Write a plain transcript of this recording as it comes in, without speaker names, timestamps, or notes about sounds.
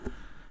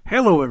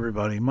Hello,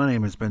 everybody. My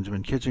name is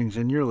Benjamin Kitchings,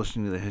 and you're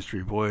listening to the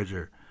History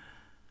Voyager.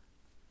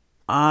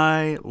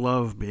 I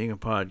love being a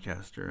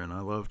podcaster, and I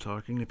love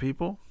talking to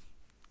people.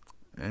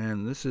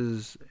 And this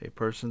is a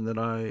person that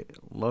I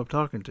love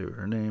talking to.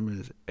 Her name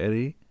is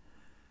Eddie,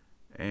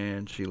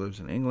 and she lives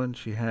in England.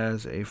 She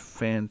has a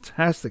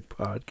fantastic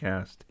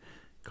podcast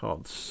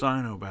called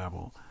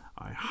Sinobabble.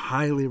 I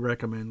highly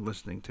recommend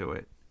listening to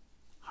it.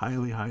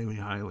 Highly, highly,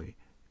 highly.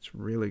 It's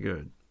really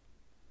good.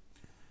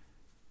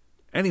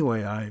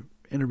 Anyway, I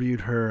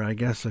interviewed her, I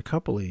guess, a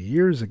couple of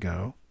years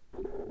ago,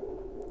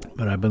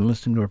 but I've been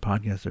listening to her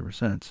podcast ever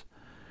since.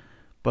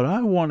 But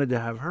I wanted to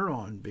have her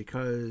on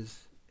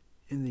because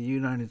in the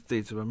United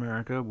States of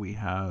America, we've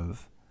had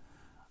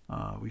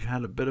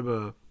a bit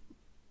of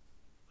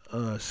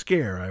a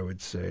scare, I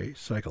would say,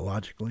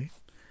 psychologically.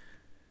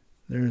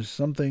 There's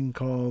something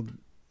called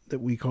that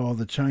we call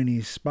the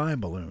Chinese spy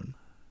balloon,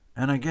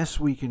 and I guess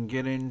we can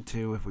get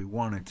into, if we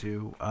wanted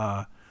to,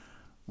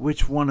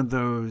 which one of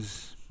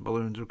those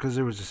balloons, because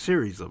there was a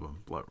series of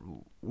them,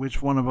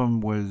 which one of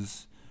them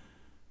was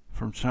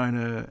from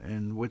China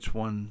and which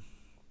one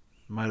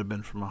might have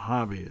been from a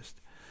hobbyist.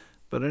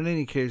 But in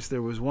any case,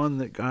 there was one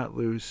that got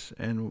loose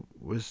and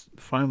was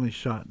finally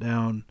shot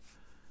down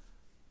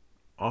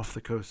off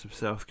the coast of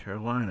South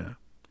Carolina.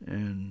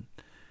 And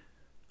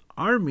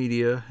our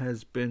media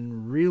has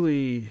been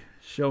really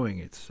showing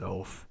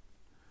itself.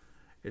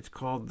 It's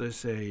called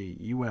this a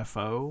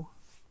UFO,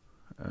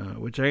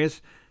 which I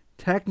guess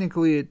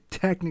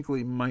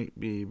technically might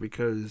be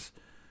because,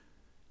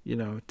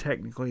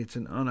 technically it's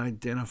an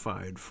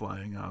unidentified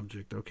flying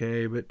object,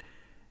 okay? But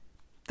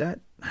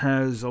that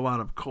has a lot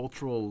of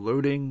cultural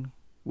loading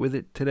with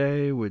it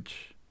today,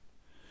 which,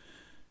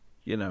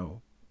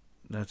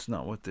 that's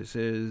not what this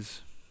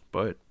is.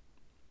 But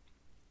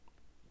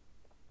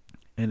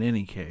in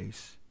any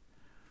case,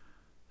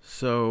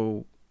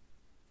 so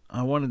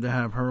I wanted to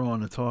have her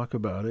on to talk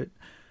about it.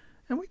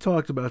 And we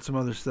talked about some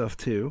other stuff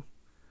too.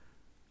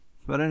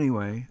 But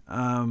anyway,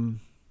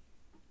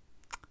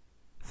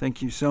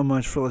 thank you so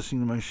much for listening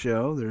to my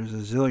show. There's a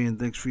zillion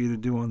things for you to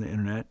do on the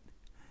internet.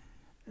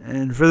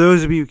 And for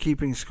those of you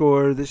keeping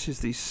score, this is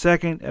the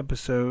second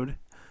episode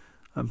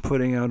I'm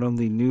putting out on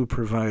the new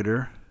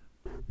provider.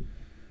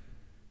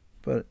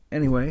 But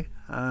anyway,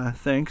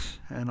 thanks,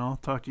 and I'll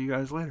talk to you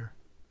guys later.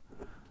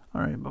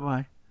 All right,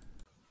 bye-bye.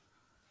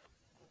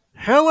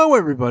 Hello,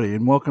 everybody,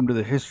 and welcome to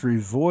the History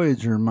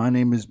Voyager. My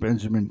name is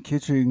Benjamin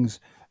Kitchings.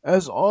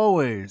 As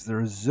always, there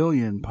are a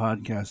zillion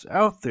podcasts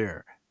out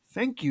there.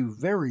 Thank you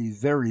very,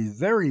 very,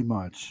 very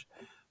much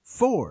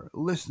for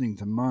listening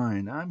to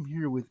mine. I'm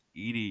here with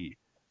Edie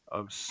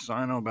of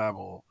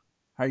Sinobabble.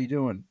 How you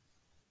doing?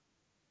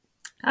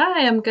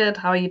 Hi, I'm good.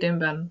 How are you doing,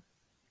 Ben?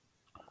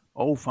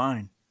 Oh,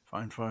 fine.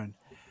 Fine.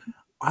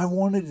 I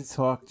wanted to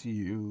talk to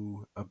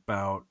you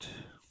about...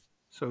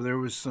 So there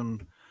was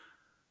some...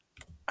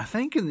 I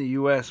think in the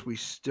U.S. we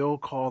still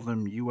call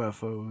them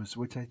UFOs,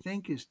 which I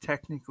think is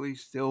technically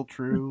still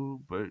true,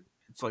 but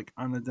it's like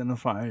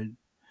unidentified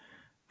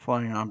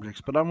flying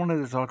objects. But I wanted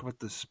to talk about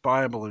the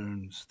spy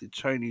balloons, the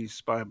Chinese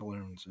spy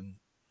balloons, and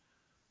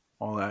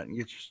all that, and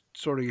get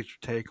your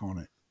take on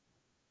it.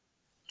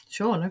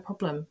 Sure, no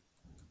problem.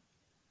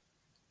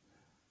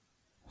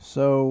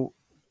 So,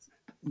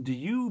 do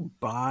you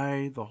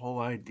buy the whole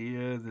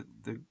idea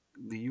that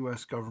the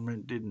U.S.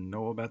 government didn't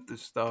know about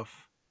this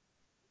stuff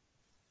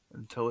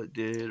until it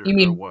did, You or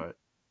mean, what?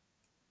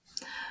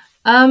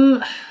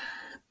 um,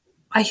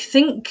 I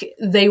think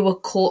they were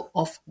caught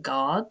off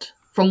guard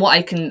from what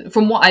I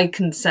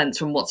can sense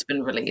from what's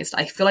been released.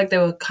 I feel like they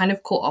were kind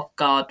of caught off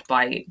guard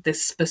by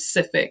this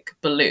specific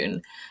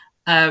balloon.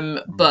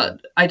 Mm-hmm. But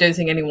I don't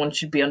think anyone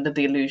should be under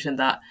the illusion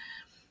that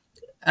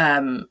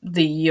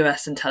the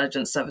US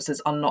intelligence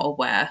services are not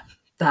aware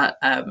that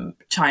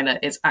China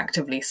is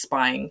actively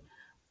spying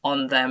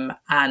on them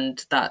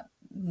and that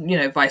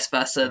vice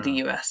versa, the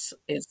Yeah. US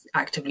is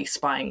actively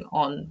spying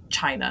on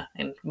China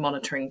and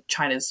monitoring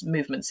China's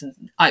movements in,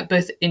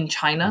 both in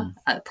China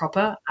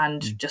proper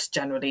and Mm-hmm. just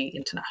generally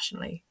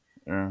internationally.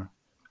 Yeah.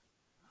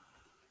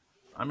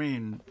 I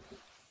mean,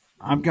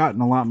 I've gotten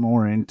a lot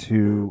more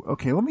into.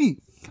 Okay, let me.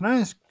 Can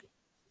I ask?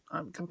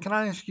 Can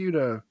I ask you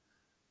to?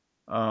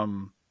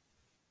 Um,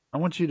 I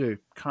want you to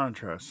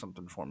contrast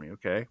something for me.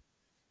 Okay.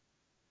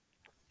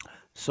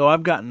 So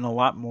I've gotten a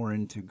lot more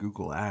into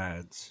Google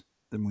Ads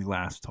than we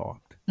last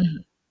talked.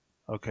 Mhm,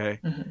 Okay.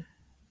 mhm.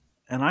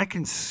 And I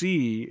can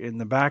see in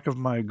the back of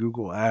my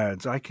Google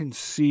Ads, I can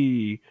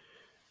see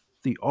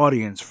the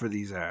audience for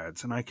these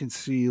ads, and I can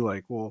see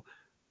like, well,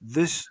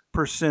 this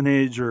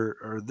percentage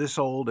or this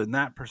old, and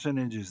that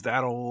percentage is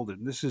that old,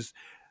 and this is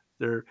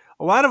there.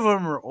 A lot of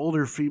them are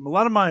older female. A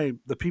lot of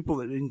the people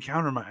that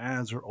encounter my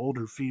ads are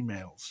older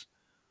females,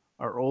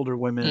 are older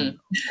women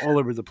Mm. all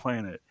over the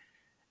planet.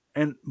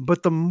 And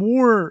but the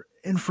more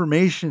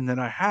information that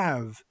I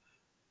have,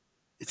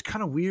 it's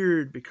kind of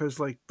weird because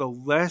like the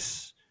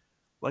less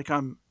like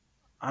I'm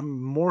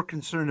more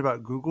concerned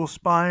about Google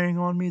spying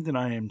on me than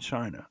I am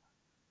China.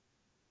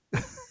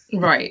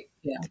 Right.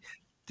 Yeah.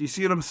 Do you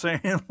see what I'm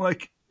saying?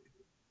 Like,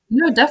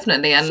 No,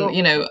 definitely, and So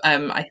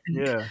I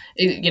think yeah,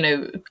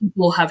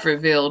 people have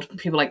revealed,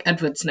 people like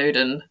Edward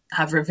Snowden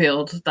have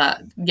revealed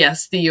that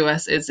yes, the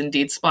US is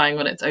indeed spying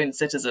on its own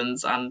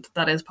citizens, and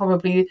that is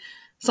probably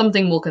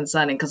something more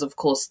concerning because, of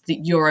course,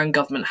 your own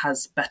government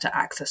has better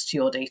access to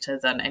your data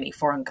than any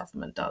foreign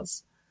government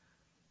does.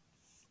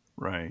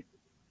 right.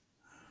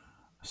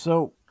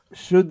 So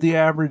should the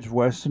average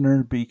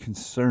Westerner be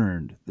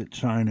concerned that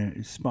China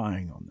is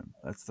spying on them?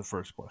 That's the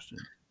first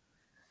question.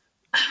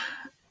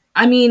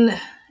 I mean,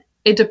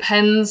 it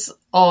depends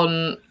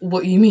on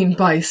what you mean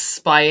by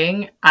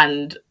spying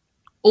and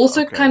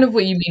also kind Okay. of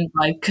what you mean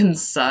by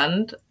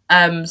concerned.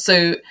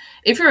 So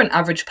if you're an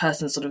average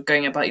person sort of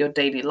going about your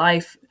daily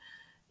life,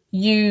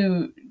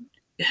 you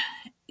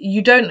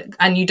you don't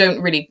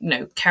really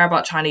care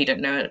about China, you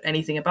don't know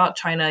anything about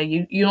China,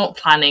 you're not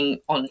planning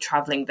on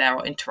traveling there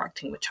or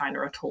interacting with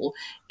China at all.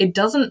 It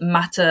doesn't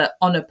matter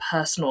on a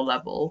personal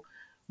level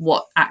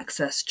what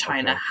access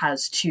China Okay.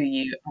 has to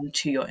you and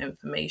to your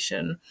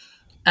information.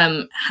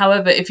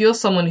 However, if you're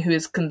someone who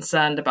is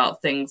concerned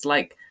about things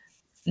like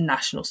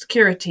national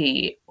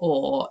security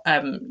or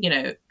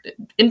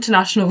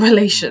international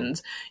Mm,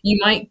 relations, you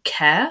might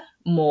care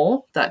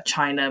more that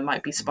China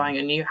might be mm, spying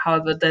on you.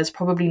 However, there's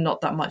probably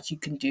not that much you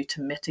can do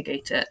to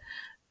mitigate it.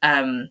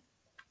 Um,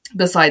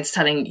 Besides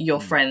telling your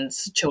mm,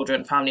 friends,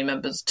 children, family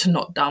members to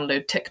not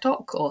download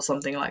TikTok or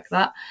something like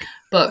that.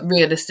 But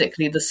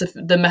realistically,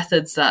 the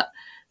methods that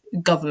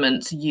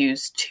governments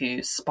use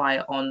to spy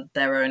on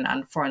their own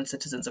and foreign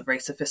citizens are very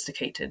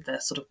sophisticated.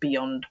 They're sort of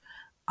beyond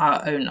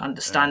our own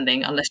yeah.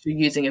 understanding, unless you're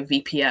using a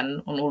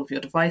VPN on all of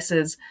your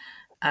devices,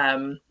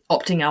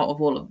 opting out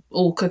of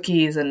all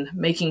cookies, and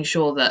making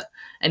sure that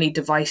any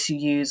device you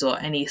use or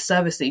any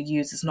service that you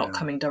use is not Yeah.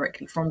 coming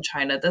directly from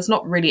China. There's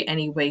not really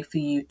any way for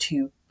you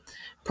to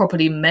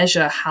properly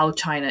measure how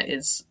China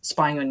is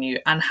spying on you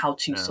and how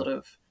to Yeah. sort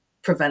of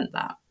prevent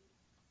that.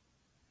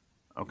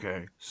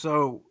 Okay.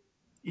 So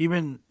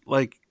even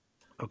like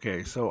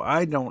okay, so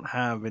I don't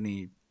have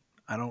any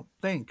I don't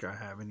think I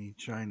have any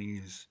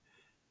Chinese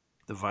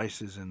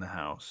devices in the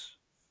house.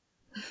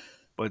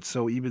 But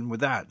so even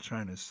with that,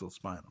 China's still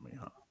spying on me,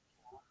 huh?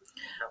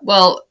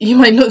 Well, you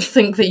might Um not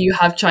think that you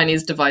have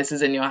Chinese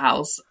devices in your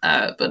house,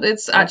 but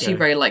it's actually okay.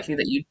 very likely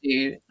that you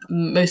do.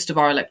 Most of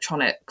our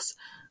electronics,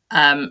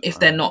 if All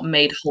they're right. not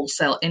made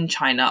wholesale in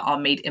China, are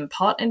made in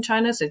part in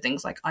China. So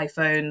things like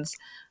iPhones,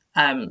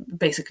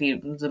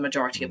 basically the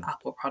majority of Mm,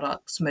 Apple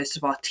products, most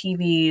of our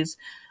TVs,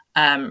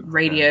 okay.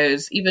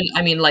 radios, even,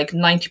 I mean, like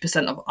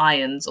 90% of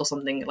irons or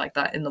something like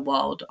that in the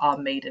world are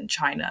made in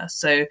China.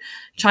 So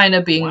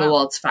China being the Wow.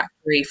 world's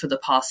factory for the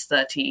past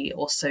 30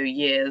 or so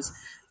years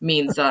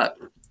means that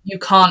you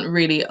can't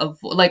really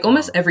avoid, like,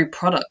 almost Huh. every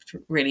product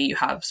really you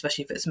have,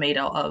 especially if it's made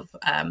out of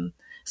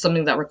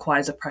something that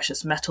requires a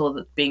precious metal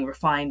that's being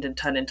refined and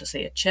turned into,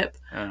 say, a chip,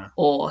 Yeah.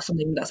 or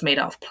something that's made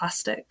out of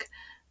plastic.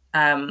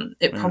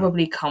 It Yeah.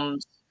 probably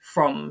comes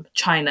from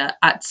China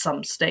at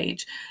some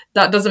stage.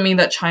 That doesn't mean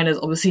that China's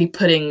obviously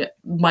putting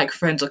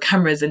microphones or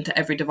cameras into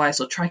every device,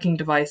 or tracking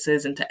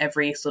devices into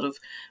every sort of,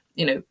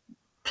 you know,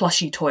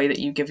 plushy toy that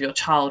you give your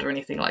child or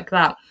anything like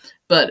that.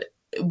 But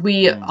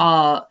we Mm,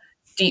 are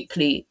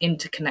deeply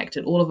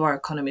interconnected. All of our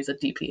economies are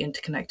deeply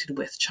interconnected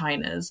with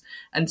China's.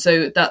 And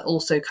so that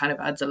also kind of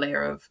adds a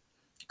layer of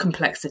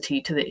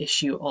complexity to the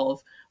issue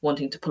of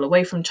wanting to pull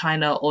away from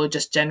China, or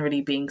just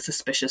generally being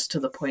suspicious to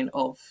the point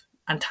of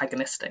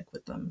antagonistic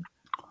with them.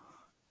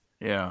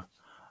 yeah.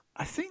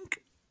 I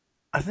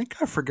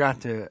think I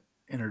forgot to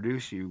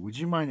introduce you. Would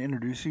you mind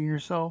introducing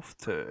yourself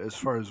to as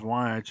far as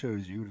why I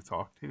chose you to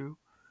talk to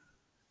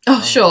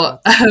Oh, sure.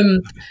 about this?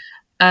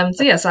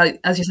 So yes,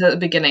 as you said at the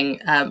beginning,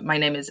 my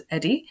name is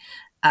Eddie,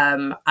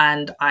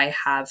 and I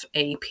have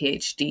a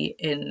PhD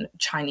in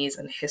Chinese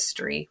and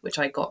history, which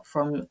I got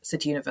from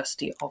City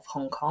University of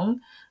Hong Kong.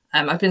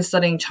 I've been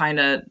studying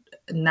China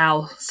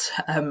now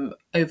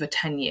over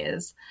 10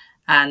 years,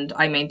 and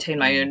I maintain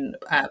my Mm, own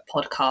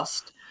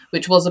podcast,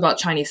 which was about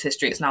Chinese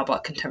history. It's now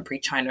about contemporary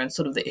China and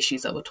sort of the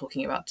issues that we're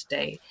talking about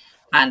today.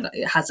 And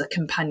it has a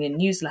companion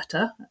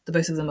newsletter. The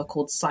both of them are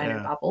called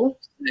yeah. Sinobabble.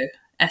 So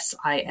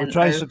Which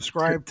I Sino.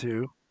 subscribe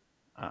to.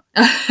 Uh,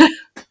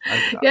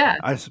 I Yeah,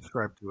 I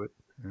subscribe to it,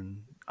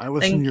 and I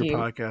listen to thank your you.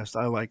 podcast.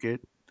 I like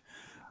it.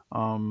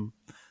 Um,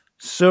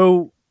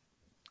 so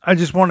I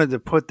just wanted to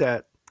put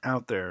that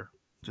out there,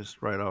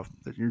 just right off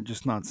that you're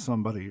just not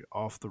somebody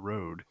off the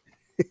road.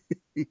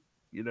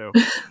 you know.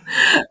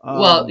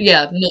 Well, Um,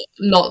 yeah,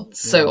 not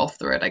so yeah, off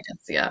the road, I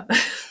guess. Yeah.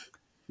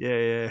 yeah,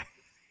 yeah.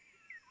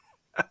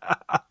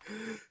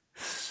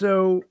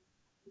 so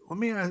let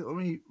me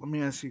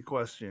ask you a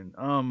question.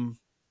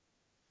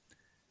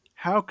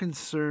 How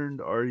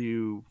concerned are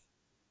you?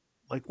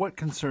 Like, what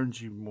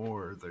concerns you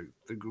more,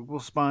 the Google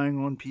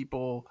spying on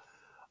people,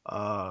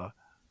 uh,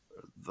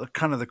 the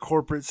kind of the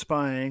corporate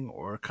spying,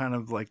 or kind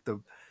of like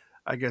the,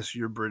 I guess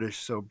you're British,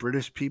 so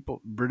British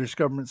people, British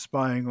government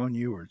spying on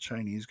you, or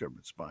Chinese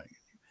government spying?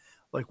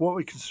 Like, what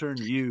would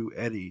concern you,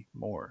 Eddie,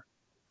 more?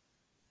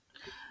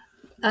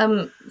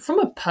 From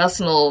a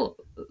personal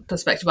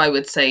perspective, I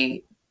would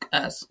say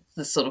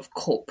the sort of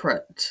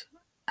corporate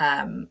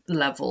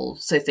level.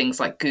 So things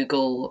like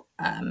Google,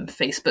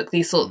 Facebook,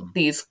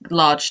 these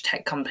large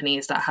tech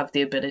companies that have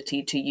the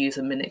ability to use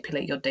and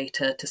manipulate your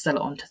data to sell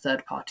it on to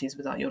third parties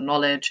without your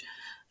knowledge.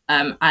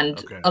 And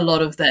Okay. a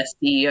lot of their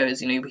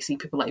CEOs, we see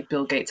people like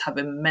Bill Gates have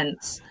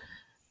immense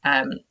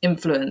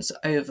influence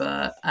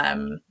over,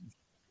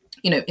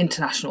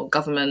 international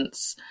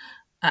governments,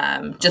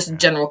 just Okay.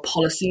 general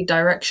policy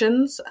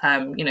directions.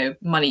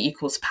 Money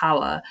equals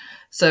power.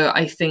 So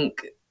I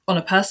think on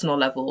a personal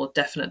level,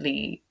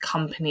 definitely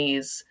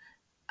companies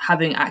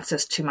having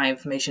access to my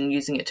information,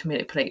 using it to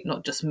manipulate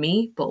not just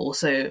me, but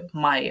also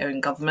my own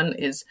government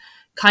is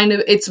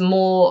it's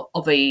more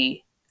of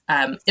a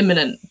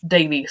imminent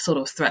daily sort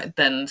of threat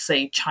than,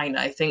 say, China.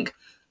 I think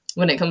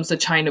when it comes to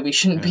China, we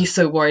shouldn't be Yeah.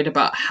 so worried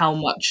about how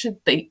much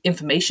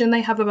information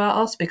they have about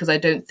us, because I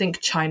don't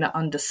think China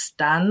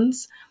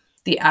understands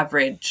the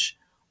average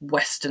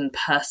Western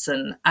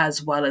person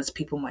as well as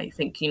people might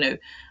think.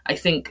 I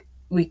think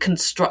we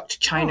construct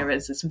China Oh.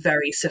 as this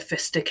very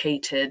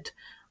sophisticated,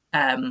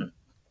 um,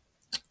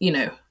 you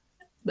know,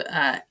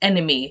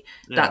 enemy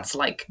Yeah. that's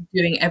like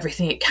doing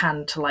everything it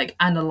can to like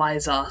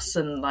analyze us,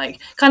 and like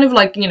kind of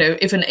like,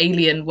 if an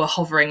alien were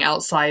hovering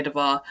outside of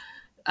our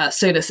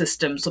solar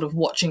system, sort of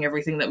watching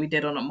everything that we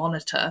did on a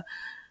monitor.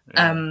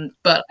 Yeah.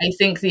 But I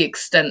think the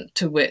extent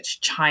to which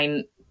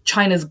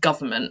China's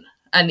government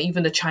and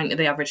even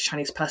the average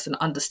Chinese person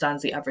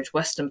understands the average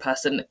Western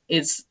person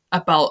is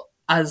about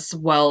as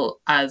well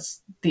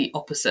as the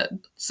opposite.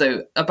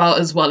 So about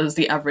as well as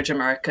the average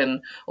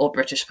American or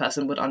British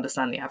person would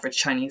understand the average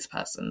Chinese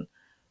person.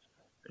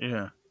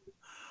 Yeah.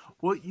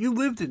 Well, you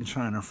lived in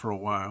China for a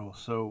while,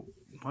 so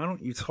why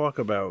don't you talk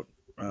about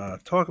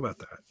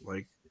that?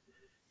 Like,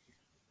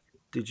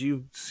 did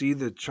you see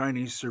the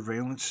Chinese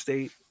surveillance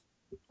state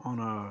on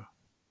a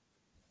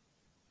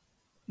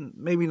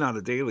maybe not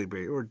a daily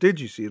basis, or did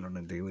you see it on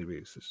a daily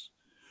basis?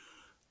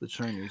 The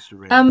Chinese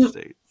surveillance Um,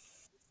 state.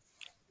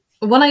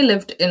 when I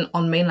lived in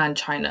on mainland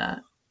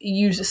China,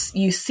 you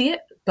see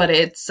it, but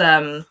it's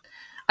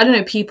I don't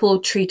know.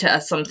 People treat it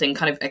as something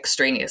kind of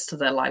extraneous to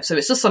their life, so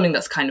it's just something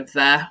that's kind of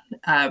there.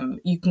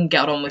 You can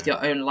get on with Okay.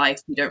 your own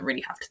life. You don't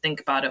really have to think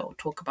about it or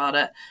talk about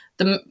it.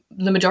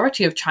 The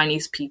majority of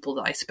Chinese people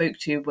that I spoke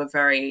to were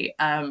very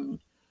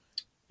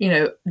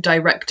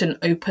direct and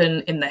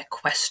open in their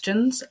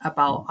questions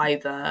about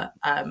either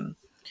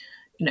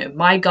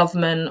my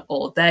government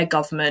or their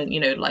government.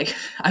 Like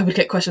I would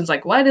get questions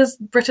like, why does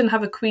Britain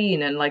have a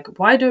queen, and like,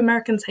 why do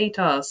Americans hate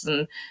us,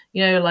 and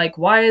like,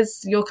 why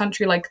is your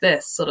country like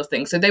this, sort of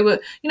thing. So they were,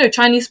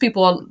 Chinese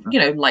people are,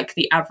 like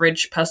the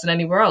average person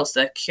anywhere else.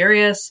 They're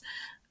curious.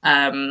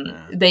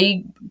 Yeah.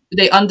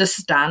 They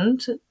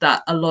understand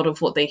that a lot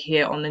of what they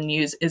hear on the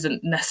news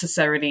isn't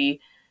necessarily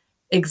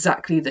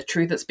exactly the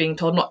truth that's being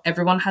told. Not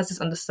everyone has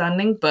this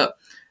understanding, but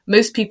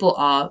most people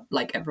are,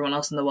 like everyone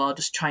else in the world,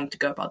 just trying to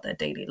go about their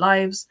daily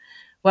lives.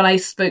 When I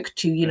spoke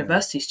to Yeah.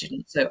 university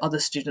students, so other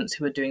students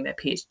who were doing their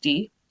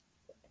PhD,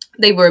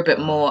 they were a bit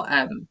Uh, more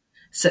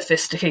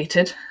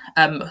sophisticated.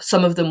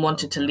 Some of them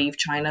wanted to okay. leave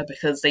China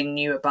because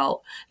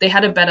they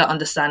had a better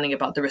understanding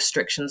about the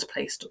restrictions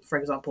placed, for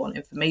example, on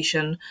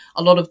information.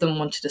 A lot of them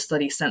wanted to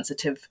study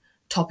sensitive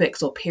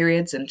topics or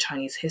periods in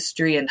Chinese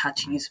history and had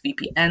to use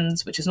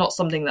VPNs, which is not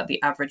something that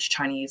the average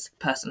Chinese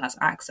person has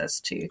access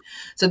to.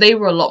 So they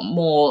were a lot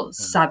more Yeah.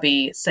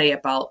 savvy, say,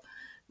 about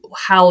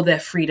how their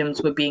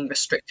freedoms were being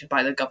restricted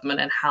by the government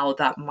and how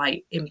that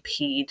might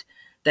impede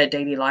their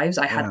daily lives.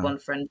 I had Yeah. one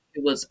friend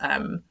who was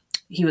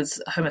he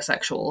was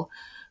homosexual,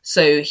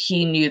 so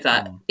he knew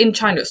that Mm. in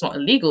China it's not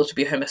illegal to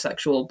be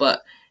homosexual,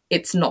 but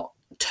it's not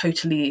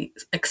totally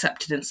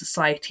accepted in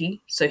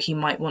society. So he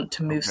might want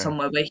to move Okay.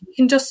 somewhere where he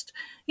can just,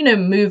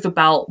 move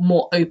about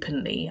more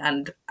openly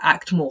and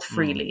act more Mm.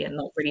 freely and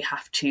not really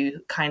have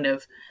to kind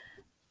of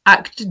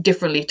act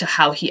differently to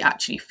how he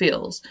actually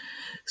feels.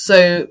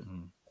 So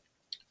Mm.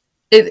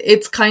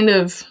 it's kind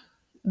of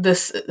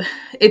this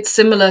it's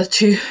similar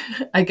to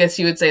I guess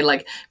you would say,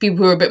 like, people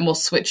who are a bit more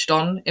switched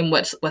on in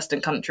Western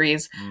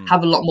countries Mm.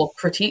 have a lot more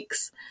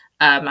critiques,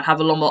 and have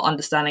a lot more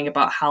understanding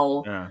about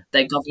how Yeah.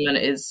 their government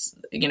is,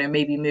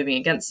 maybe moving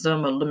against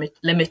them or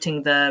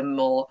limiting them,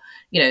 or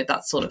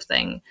that sort of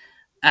thing.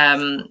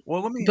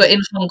 Well, let But me.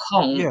 in Hong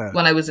Kong, Yeah.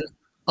 when I was in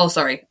oh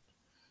sorry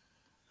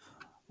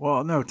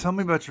Well, no. Tell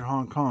me about your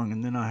Hong Kong,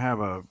 and then I have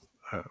a,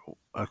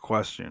 a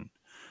question.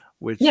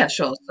 yeah, Which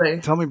sure. So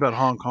tell me about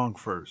Hong Kong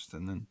first,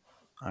 and then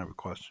I have a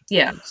question.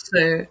 yeah,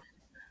 so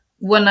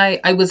when I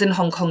was in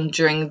Hong Kong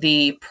during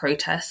the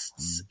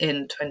protests Mm. in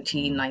Mm.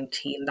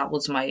 2019, that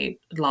was my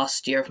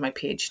last year of my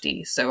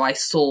PhD. So I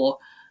saw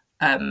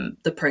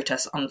the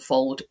protests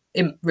unfold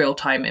in real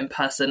time in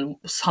person.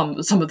 Some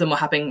of them were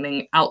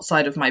happening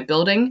outside of my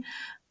building.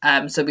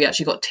 So we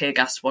actually got tear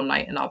gassed one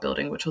night in our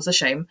building, which was a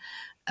shame.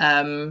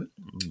 Um,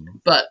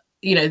 Mm. but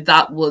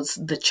that was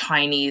the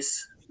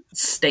Chinese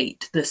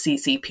state, the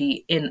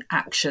CCP, in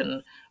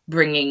action,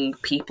 bringing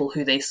people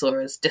who they saw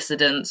as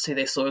dissidents, who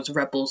they saw as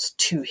rebels,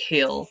 to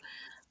heel.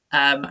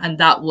 And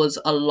that was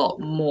a lot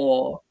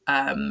more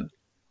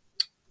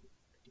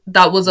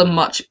that was a Yeah.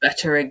 much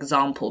better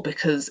example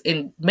because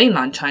in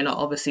mainland China,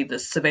 obviously the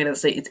surveillance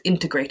state is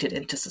integrated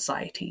into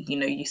society. You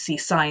know, you see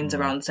signs Mm.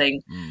 around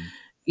saying, Mm.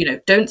 you know,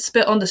 don't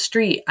spit on the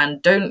street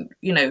and don't,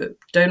 you know,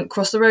 don't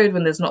cross the road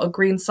when there's not a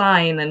green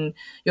sign. And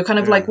you're kind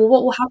of like, Yeah. well,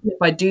 what will happen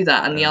if I do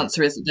that? And the Yeah.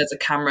 answer is that there's a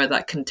camera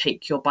that can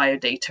take your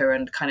biodata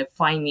and kind of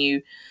fine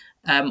you.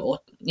 Or,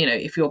 you know,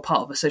 if you're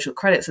part of a social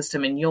credit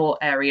system in your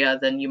area,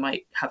 then you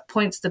might have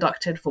points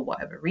deducted for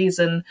whatever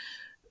reason.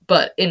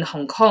 But in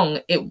Hong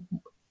Kong,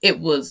 it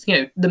was, you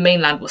know, the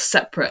mainland was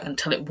separate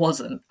until it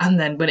wasn't, and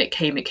then when it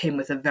came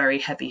with a very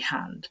heavy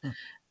hand.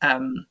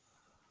 Um,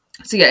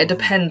 so yeah, it Uh-huh.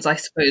 depends, I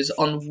suppose,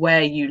 on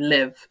where you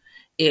live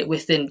it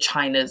within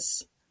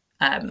China's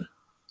um,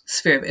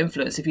 sphere of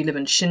influence. If you live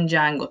in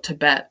Xinjiang or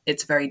Tibet,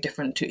 it's very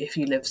different to if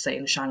you live, say,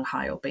 in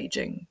Shanghai or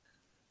Beijing.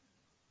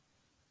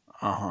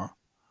 Uh-huh.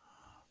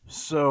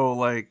 So,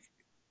 like,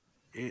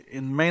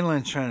 in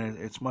mainland China,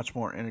 it's much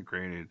more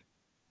integrated,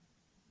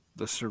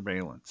 the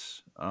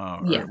surveillance.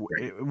 Yeah, right.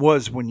 It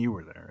was when you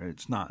were there.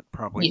 It's not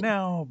probably Yeah.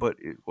 now, but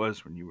it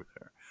was when you were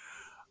there.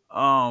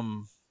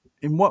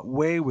 In what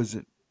way was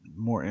it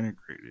more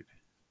integrated?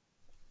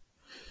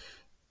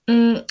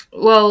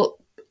 Well,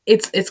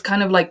 it's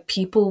kind of like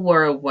people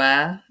were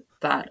aware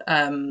that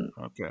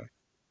Okay.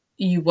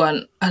 you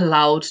weren't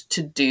allowed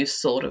to do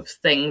sort of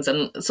things,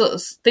 and sort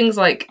of things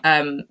like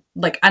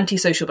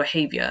antisocial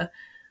behavior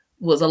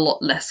was a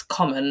lot less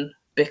common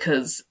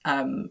because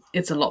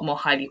it's a lot more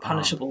highly Uh,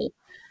 punishable.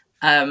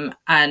 And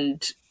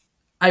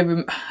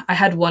I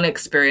had one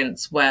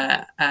experience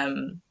where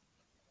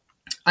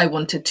I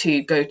wanted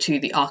to go to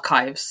the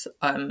archives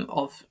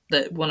of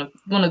the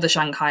one of the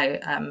Shanghai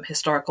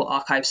historical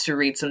archives to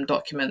read some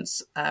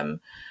documents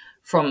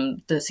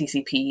from the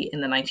CCP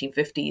in the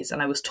 1950s,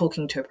 and I was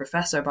talking to a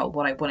professor about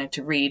what I wanted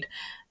to read,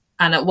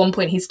 and at one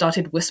point he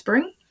started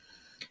whispering.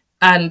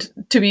 And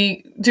to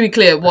be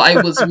clear, what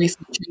I was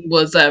researching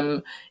was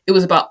it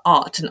was about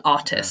art and yeah.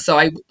 artists. So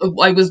I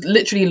was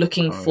literally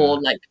looking Oh yeah.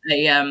 for like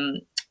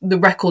a the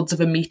records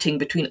of a meeting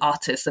between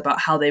artists about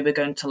how they were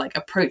going to like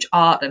approach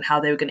art and how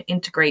they were going to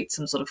integrate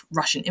some sort of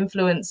Russian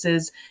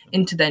influences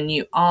into their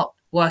new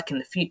artwork in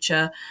the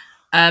future.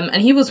 And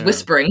he was Yeah.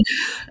 whispering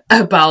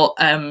about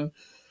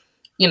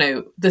you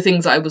know, the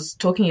things I was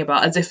talking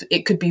about as if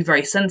it could be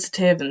very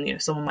sensitive and, you know,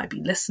 someone might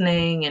be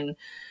listening. And,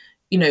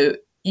 you know,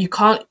 you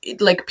can't,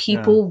 like,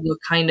 Yeah. people were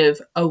kind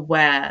of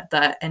aware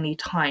that at any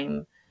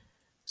time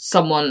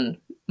someone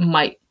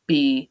might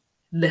be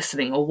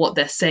listening or what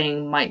they're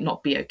saying might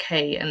not be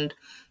okay. And,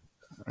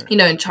 Right. you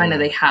know, in China, Yeah.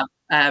 they have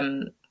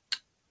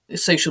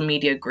social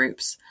media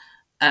groups,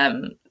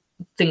 um,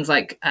 things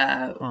like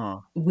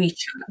Huh.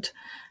 WeChat,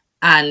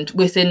 and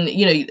within,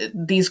 you know,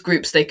 these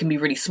groups, they can be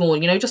really small,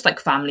 you know, just like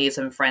families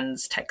and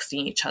friends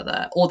texting each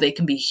other, or they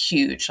can be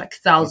huge, like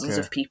thousands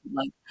Okay. of people,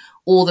 like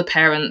all the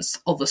parents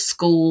of a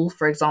school,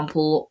 for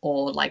example,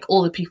 or like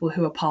all the people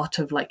who are part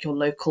of like your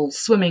local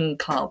swimming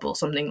club or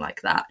something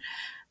like that.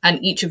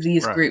 And each of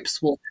these Right.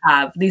 groups will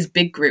have, these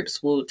big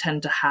groups will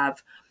tend to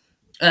have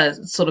a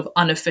sort of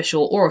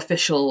unofficial or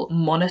official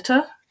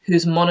monitor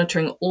who's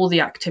monitoring all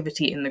the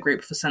activity in the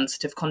group for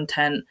sensitive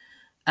content,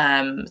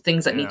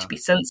 things that need to Yeah. be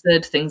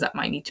censored, things that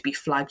might need to be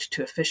flagged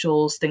to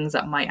officials, things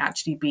that might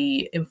actually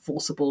be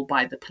enforceable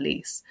by the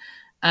police.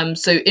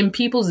 So in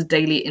people's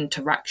daily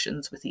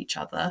interactions with each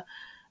other,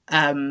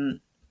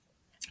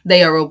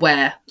 they are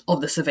aware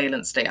of the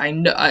surveillance state.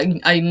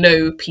 I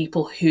know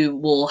people who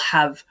will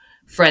have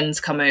friends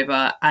come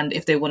over, and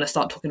if they want to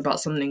start talking about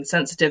something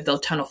sensitive, they'll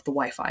turn off the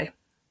Wi-Fi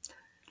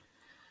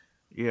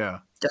Yeah.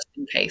 just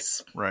in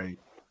case. Right.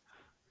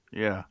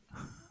 Yeah.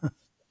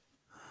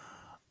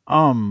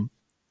 Um.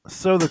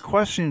 So the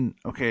question,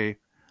 okay,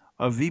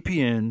 a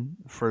VPN,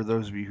 for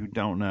those of you who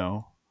don't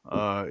know,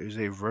 is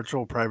a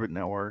virtual private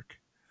network.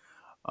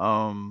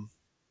 Um.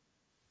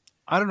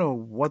 I don't know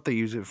what they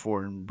use it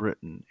for in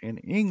Britain. In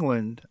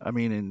England, I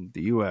mean in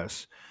the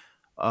U.S.,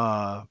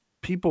 uh,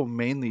 people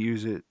mainly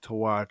use it to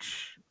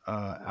watch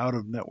out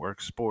of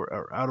network sport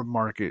or out of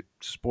market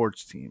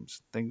sports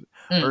teams, things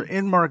or Mm.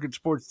 in market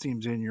sports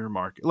teams in your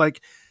market.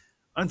 Like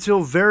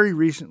until very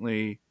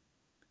recently,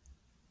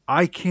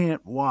 I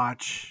can't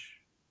watch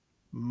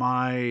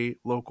my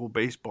local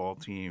baseball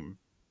team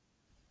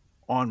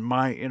on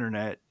my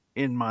internet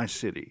in my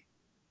city,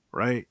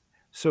 right?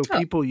 So Oh,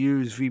 people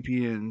use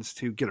VPNs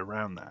to get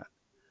around that.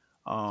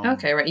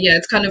 okay, right. Yeah,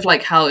 it's kind of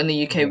like how in the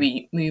UK Yeah,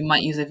 we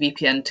might use a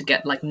VPN to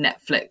get like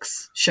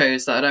Netflix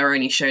shows that are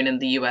only shown in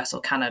the US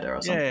or Canada or yeah,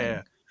 yeah, something.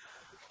 yeah.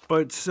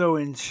 But so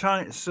in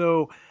China,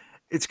 so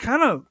it's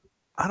kind of,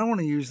 I don't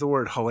want to use the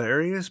word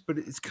hilarious, but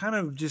it's kind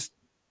of just,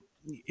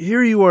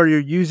 here you are, you're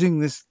using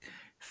this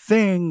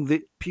thing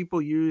that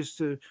people use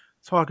to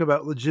talk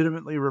about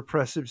legitimately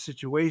repressive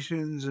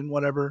situations and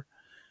whatever.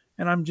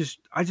 And I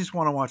just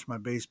want to watch my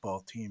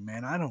baseball team,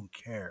 man. I don't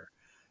care.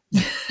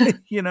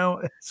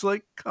 It's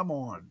like, come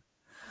on.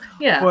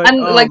 Yeah, But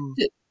and like,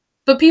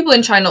 but people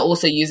in China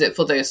also use it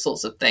for those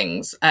sorts of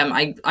things.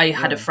 I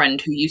had a yeah, friend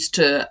who used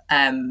to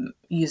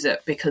use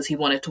it because he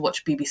wanted to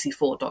watch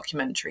BBC4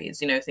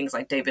 documentaries. You know, things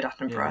like David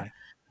Attenborough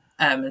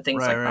yeah, and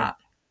things right, like right. that.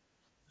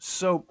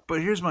 So,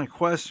 but here's my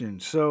question.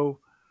 So,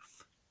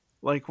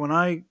 like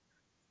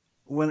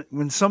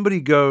when somebody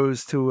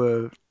goes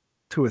to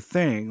a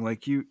thing,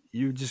 like you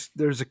just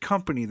there's a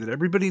company that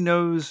everybody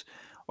knows,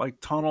 like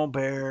Tunnel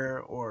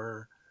Bear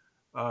or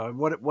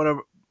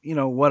whatever,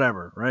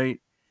 whatever, right?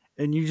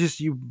 And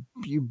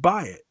you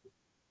buy it,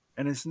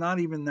 and it's not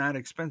even that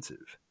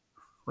expensive,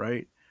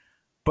 right?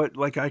 But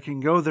like I can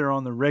go there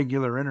on the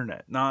regular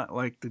internet, not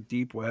like the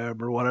deep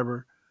web or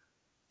whatever.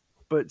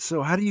 But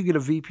so how do you get a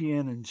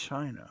VPN in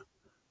China?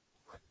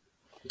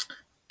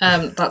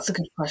 That's a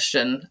good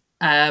question.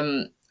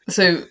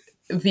 So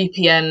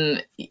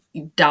VPN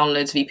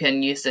downloads,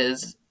 VPN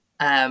users,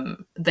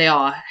 they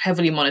are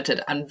heavily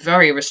monitored and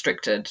very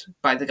restricted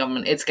by the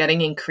government. It's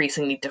getting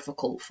increasingly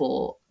difficult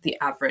for the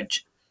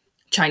average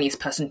Chinese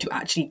person to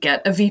actually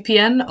get a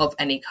VPN of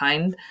any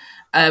kind.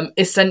 Okay.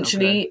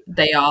 Essentially,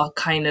 they are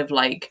kind of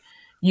like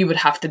you would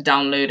have to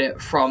download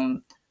it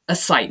from a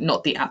site,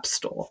 not the App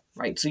Store,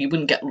 right? So you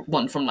wouldn't get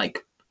one from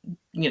like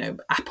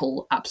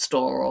Apple App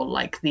Store or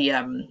like the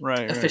Right,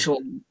 right.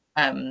 official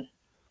um,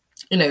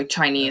 Yeah.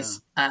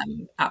 Chinese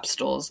app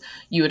stores.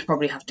 You would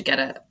probably have to get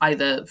it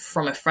either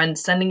from a friend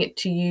sending it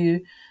to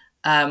you,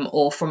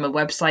 or from a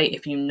website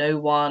if you know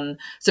one.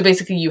 So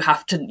basically, you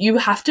have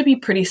to be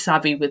pretty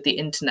savvy with the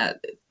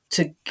internet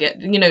to get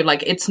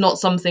like it's not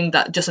something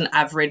that just an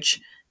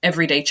average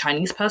everyday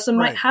Chinese person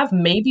might Right. have.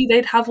 Maybe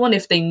they'd have one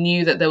if they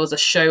knew that there was a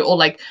show, or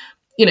like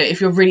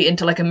if you're really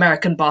into like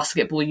American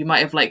basketball, you might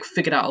have like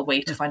figured out a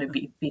way to find a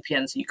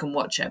VPN so you can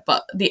watch it.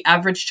 But the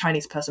average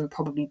Chinese person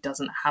probably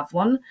doesn't have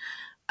one.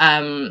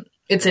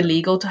 It's Yeah.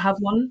 illegal to have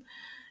one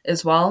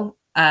as well.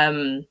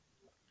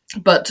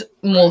 But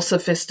more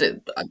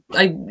sophisticated.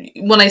 I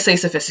When I say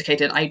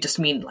sophisticated, I just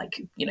mean like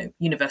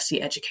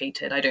university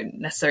educated. I don't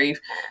necessarily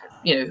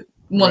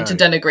want to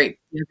Right. denigrate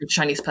the average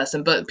Chinese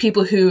person, but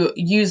people who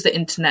use the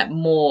internet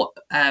more,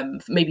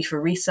 maybe for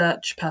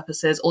research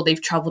purposes, or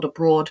they've traveled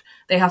abroad,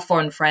 they have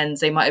foreign friends,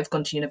 they might have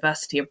gone to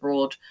university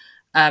abroad,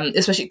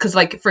 especially because,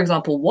 like, for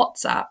example,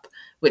 WhatsApp,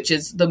 which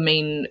is the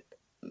main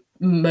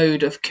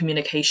mode of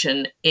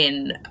communication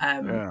in,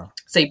 Yeah.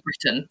 say,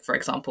 Britain, for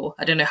example.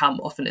 I don't know how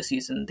often it's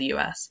used in the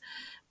US,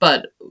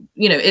 but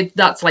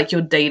that's like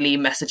your daily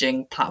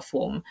messaging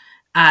platform.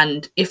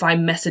 And if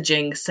I'm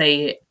messaging,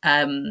 say,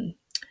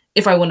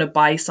 if I want to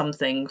buy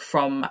something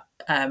from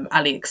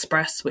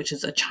AliExpress, which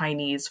is a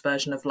Chinese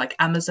version of like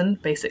Amazon,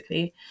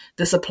 basically,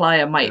 the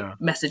supplier might Yeah.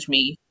 message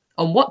me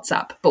on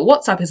WhatsApp, but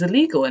WhatsApp is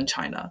illegal in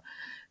China.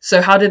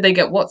 So how did they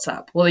get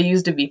WhatsApp? Well, they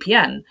used a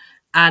VPN,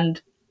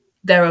 and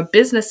there are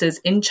businesses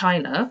in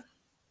China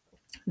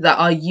that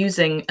are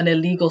using an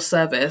illegal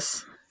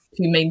service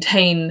to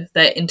maintain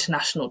their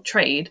international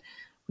trade,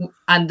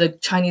 and the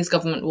Chinese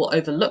government will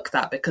overlook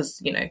that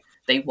because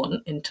they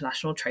want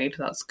international trade.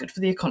 That's good for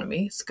the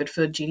economy. It's good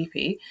for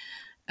GDP.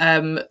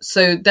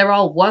 So there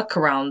are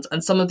workarounds,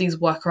 and some of these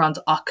workarounds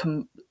are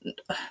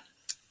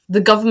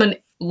the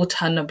government will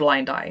turn a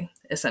blind eye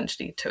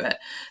essentially to it.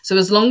 So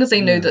as long as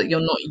they know Yeah. that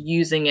you're not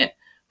using it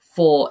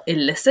for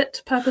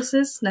illicit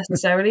purposes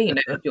necessarily,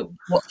 you're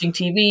watching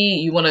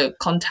TV, you want to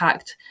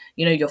contact,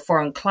 your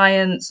foreign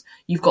clients,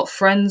 you've got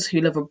friends who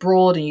live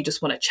abroad and you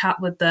just want to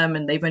chat with them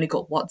and they've only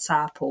got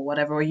WhatsApp or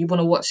whatever, or you want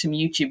to watch some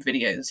YouTube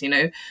videos,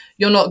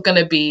 you're not going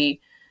to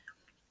be,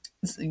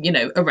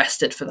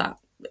 arrested for that.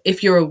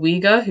 If you're a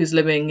Uyghur who's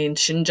living in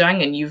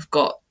Xinjiang and you've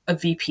got a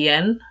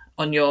VPN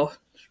on your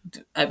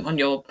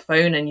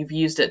phone and you've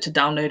used it to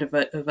download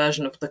a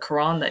version of the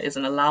Quran that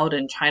isn't allowed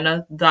in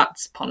China,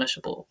 that's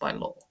punishable by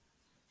law.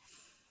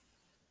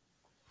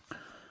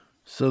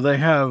 So they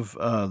have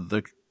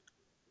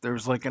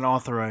there's like an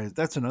authorized.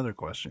 That's another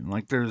question.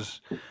 Like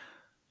there's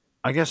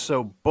I guess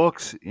so.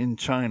 Books in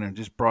China,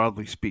 just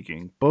broadly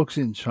speaking, books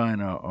in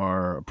China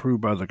are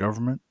approved by the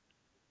government.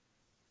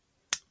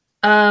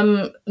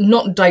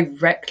 Not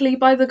directly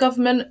by the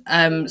government.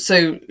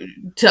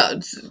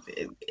 To,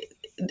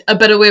 a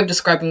better way of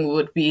describing it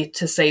would be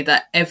to say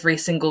that every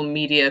single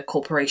media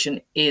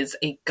corporation is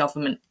a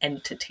government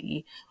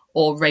entity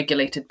or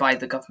regulated by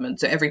the government.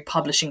 So every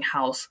publishing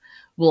house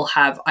will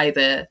have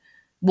either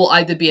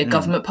be a Yeah.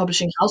 government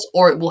publishing house,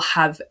 or it will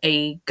have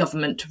a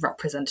government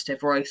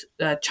representative or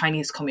a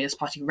Chinese Communist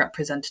Party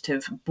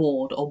representative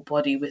board or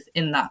body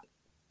within that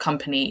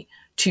company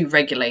to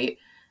regulate,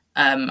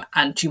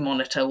 and to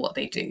monitor what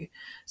they do.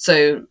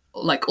 So,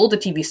 like all the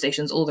TV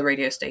stations, all the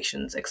radio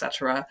stations,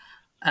 etc.,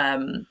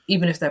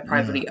 even if they're Yeah.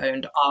 privately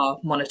owned, are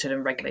monitored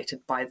and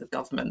regulated by the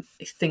government.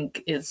 I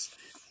think is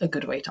a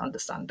good way to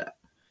understand it.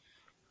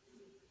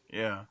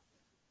 Yeah.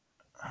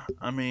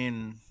 I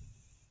mean,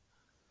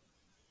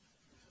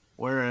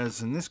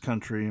 whereas in this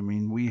country, I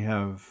mean, we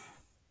have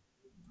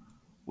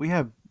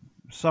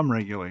some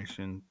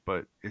regulation,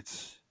 but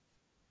it's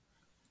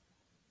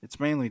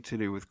mainly to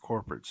do with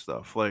corporate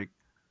stuff. Like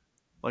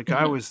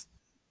I Hmm. was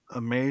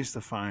amazed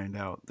to find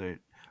out that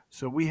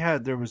so we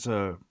had there was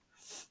a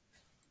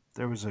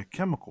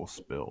chemical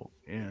spill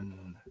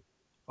in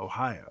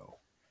Ohio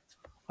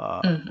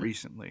Hmm.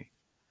 recently.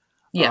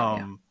 Yeah,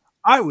 yeah. Um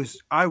I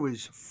was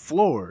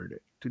floored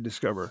to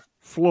discover,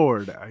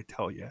 floored, I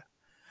tell you,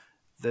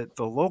 that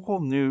the local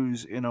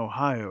news in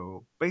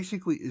Ohio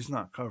basically is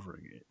not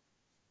covering it,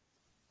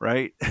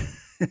 right?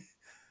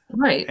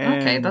 Right.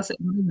 Okay. And That's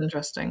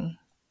interesting.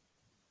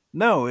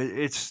 no,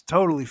 it's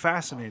totally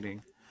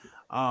fascinating.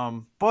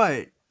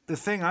 But the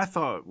thing I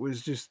thought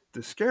was just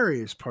the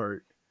scariest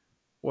part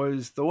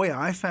was the way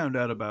I found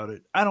out about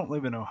it. I don't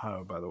live in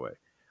Ohio, by the way.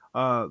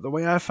 The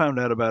way I found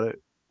out about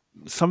it,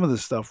 some of the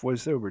stuff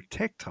was over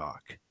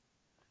TikTok,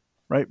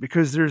 right?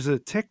 Because there's a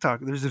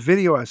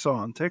video I saw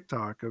on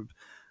TikTok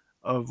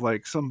of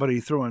like somebody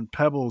throwing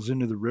pebbles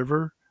into the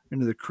river,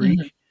 into the Hmm.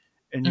 creek,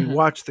 and you Hmm.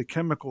 watch the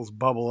chemicals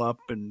bubble up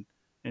and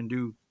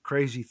do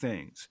crazy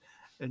things,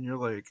 and you're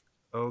like,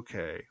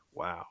 okay,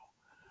 wow.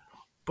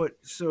 But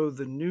so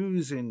the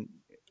news in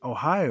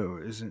Ohio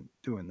isn't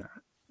doing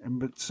that, and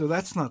but so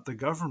that's not the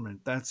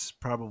government. That's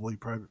probably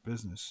private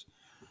business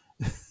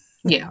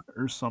Yeah.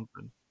 or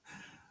something,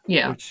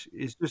 Yeah. which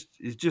is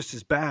just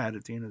as bad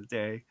at the end of the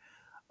day.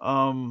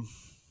 Um,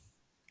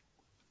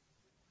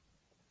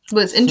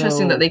 Well, it's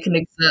interesting that so they can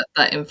exert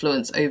that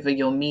influence over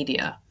your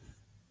media.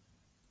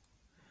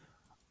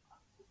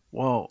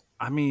 well,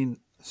 I mean,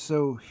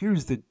 so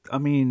here's the, I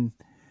mean,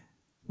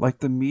 like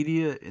the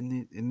media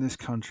in this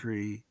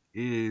country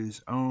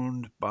is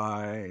owned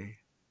by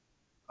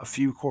a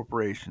few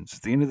corporations.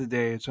 At the end of the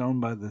day, it's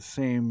owned by the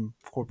same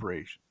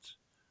corporations,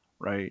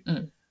 right?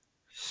 Mm.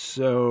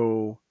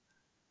 So,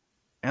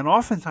 and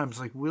oftentimes,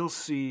 like we'll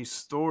see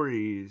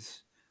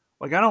stories.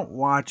 Like I don't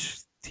watch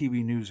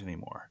TV news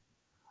anymore,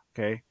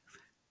 okay?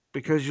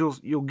 Because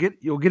you'll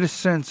get a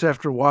sense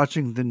after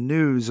watching the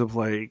news of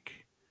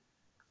like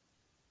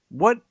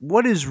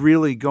what is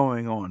really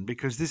going on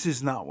because this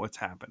is not what's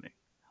happening.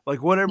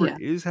 Like whatever Yeah.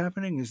 is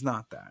happening is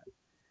not that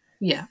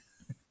Yeah.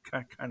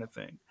 kind of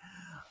thing.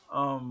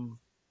 Um.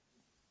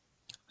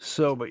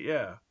 So, but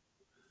yeah.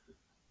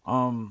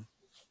 Um.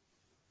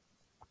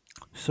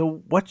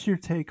 So, what's your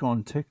take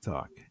on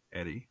TikTok,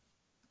 Eddie?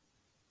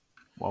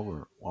 While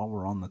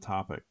we're on the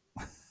topic.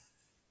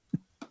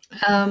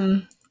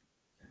 Um,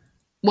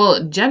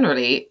 well,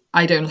 generally,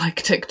 I don't like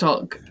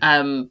TikTok,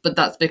 but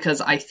that's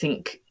because I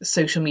think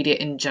social media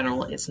in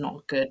general is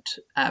not good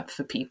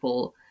for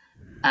people,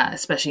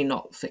 especially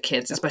not for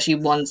kids, Yep. especially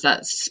ones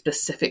that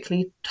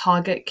specifically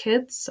target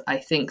kids. I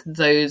think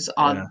those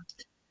are Yeah.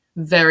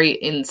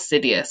 very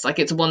insidious. Like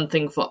it's one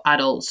thing for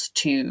adults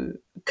to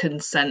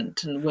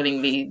consent and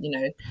willingly,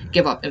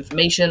 give up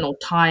information or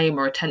time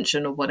or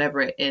attention or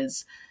whatever it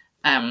is.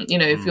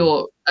 If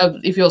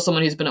Mm, you're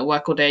someone who's been at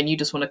work all day and you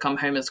just want to come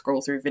home and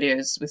scroll through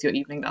videos with your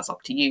evening, that's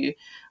up to you.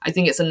 I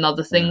think it's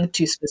another yeah. thing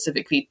to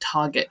specifically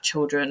target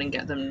children and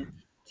get them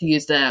to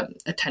use their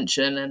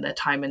attention and their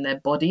time in their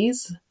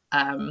bodies.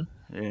 Um,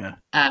 Yeah.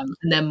 and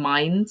their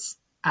minds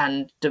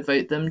and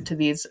devote them to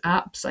these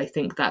apps. I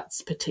think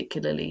that's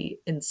particularly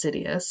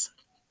insidious.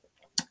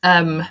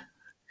 Um, Mm,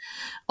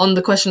 on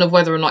the question of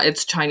whether or not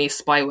it's Chinese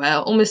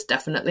spyware, almost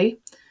definitely.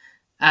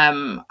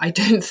 I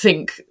don't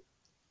think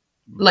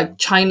like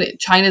mm,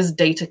 China's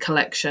data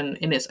collection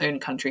in its own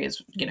country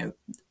is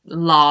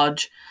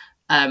large.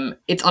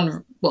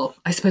 Well,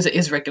 I suppose it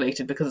is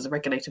regulated because it's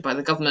regulated by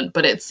the government,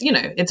 but it's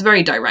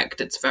very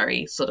direct. It's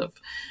very sort of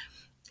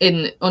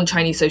on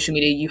Chinese mm, social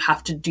media, you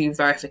have to do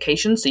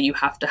verification. So you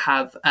have to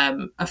have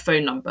a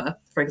phone number,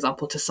 for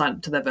example, to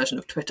sign to their version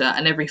of Twitter,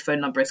 and every phone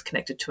number is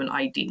connected to an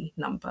ID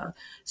number.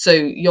 So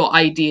your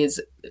ID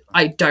is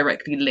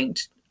directly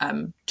linked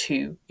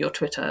to your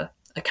Twitter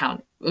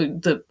account,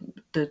 the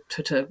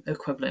Twitter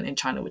equivalent in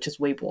China, which is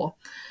Weibo.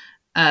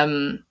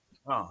 Um,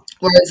 oh.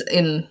 Whereas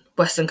in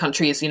Western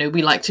countries,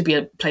 we like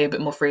to play a bit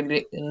more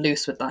freely and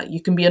loose with that.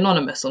 You can be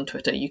anonymous on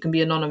Twitter. You can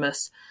be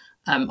anonymous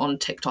on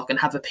TikTok and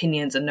have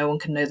opinions, and no one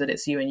can know that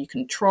it's you. And you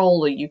can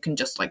troll, or you can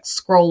just like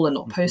scroll and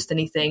not post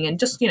anything, and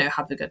just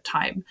have a good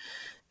time.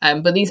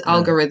 But these Yeah.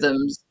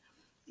 algorithms,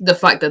 the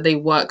fact that they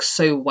work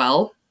so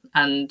well,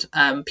 and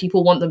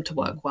people want them to Mm,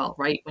 work well,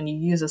 right? When you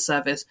use a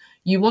service,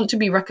 you want to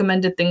be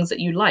recommended things that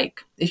you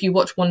like. If you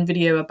watch one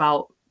video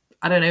about,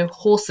 I don't know,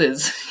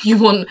 horses, you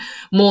want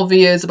more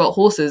videos about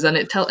horses, and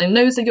it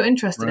knows that you're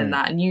interested in right.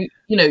 that, and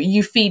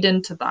you feed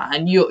into that,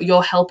 and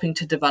you're helping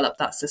to develop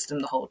that system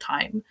the whole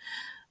time.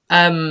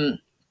 Um,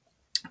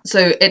 so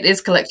it is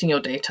collecting your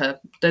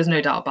data. There's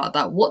no doubt about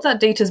that. What that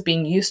data is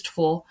being used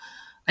for,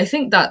 I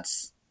think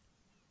that's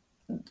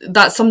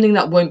something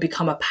that won't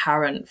become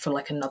apparent for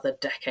like another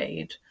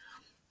decade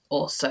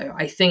or so.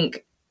 I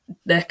think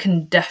there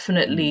can Mm,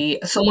 definitely,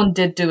 someone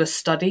did do a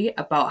study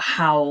about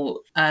how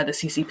the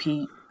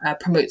CCP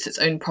promotes its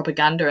own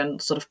propaganda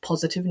and sort of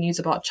positive news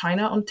about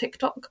China on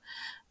TikTok.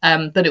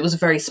 But it was a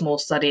very small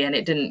study, and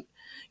it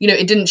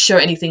didn't show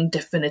anything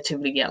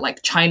definitively yet.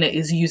 Like China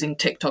is using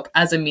TikTok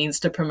as a means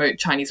to promote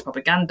Chinese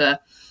propaganda,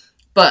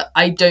 but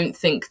I don't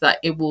think that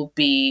it will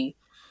be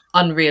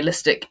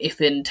unrealistic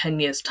if in 10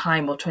 years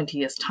time or 20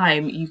 years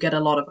time you get a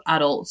lot of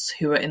adults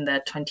who are in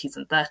their 20s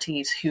and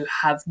 30s who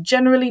have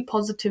generally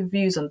positive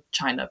views on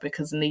China,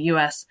 because in the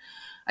US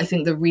I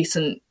think the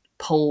recent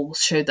poll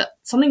showed that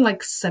something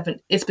like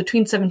it's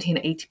between 70 and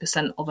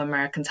 80% of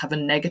Americans have a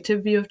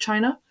negative view of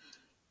China.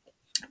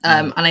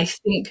 Mm. And I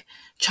think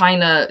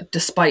China,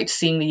 despite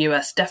seeing the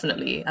US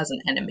definitely as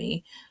an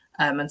enemy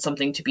and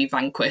something to be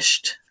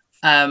vanquished,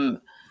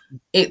 um,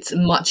 it's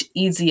much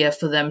easier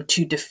for them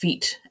to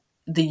defeat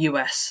the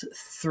US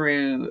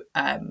through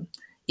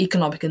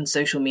economic and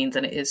social means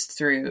than it is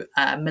through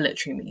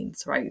military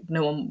means. Right?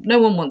 No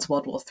one wants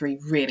World War III,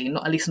 really.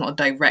 Not at least not a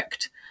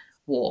direct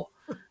war.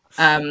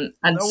 And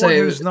No one so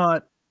who's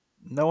not,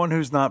 no one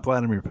who's not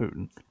Vladimir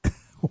Putin.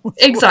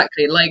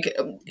 exactly, like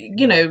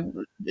Yeah,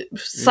 yeah,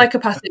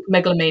 psychopathic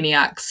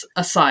megalomaniacs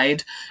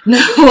aside,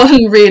 no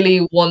one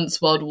really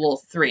wants World War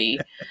III.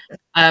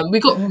 We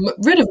got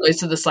rid of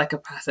most of the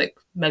psychopathic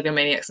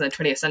megalomaniacs in the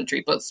 20th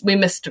century, but we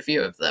missed a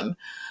few of them.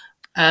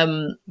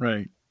 Um,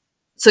 right.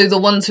 so the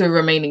ones who are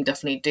remaining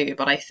definitely do,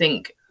 but I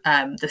think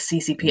the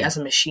CCP Yeah. as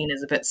a machine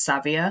is a bit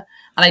savvier,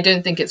 and I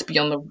don't think it's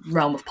beyond the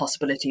realm of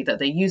possibility that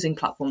they're using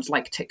platforms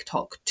like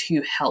TikTok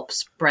to help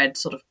spread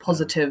sort of Yeah.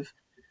 positive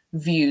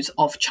views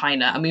of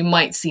China, and we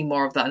might see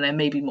more of that, and there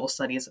may be more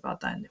studies about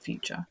that in the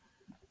future.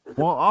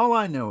 Well, all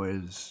I know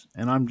is,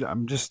 and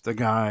I'm just a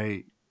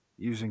guy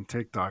using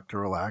TikTok to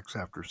relax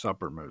after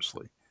supper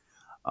mostly.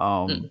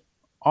 Mm,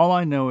 All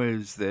I know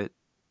is that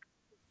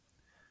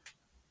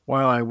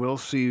while I will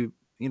see,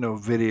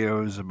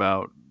 videos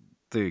about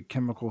the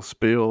chemical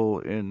spill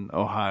in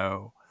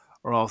Ohio,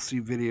 or I'll see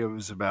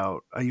videos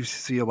about, I used to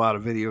see a lot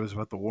of videos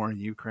about the war in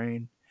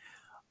Ukraine.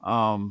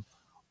 Um,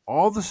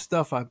 all the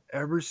stuff I've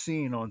ever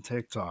seen on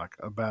TikTok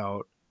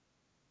about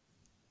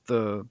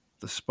the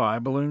spy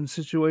balloon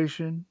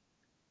situation,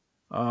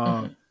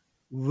 uh, mhm,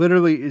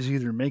 literally is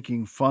either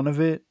making fun of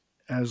it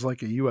as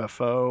like a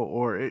UFO,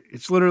 or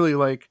it's literally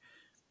like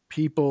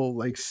people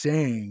like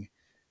saying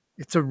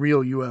it's a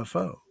real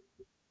UFO,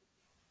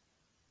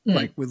 mm.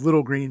 like with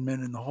little green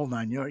men and the whole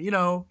nine yards.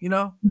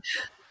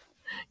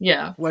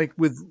 Yeah, Like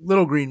with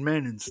little green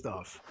men and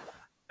stuff.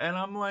 And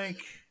I'm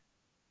like,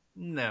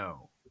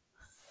 no,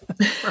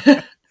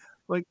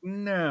 like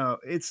no,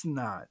 it's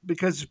not,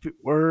 because if it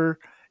were,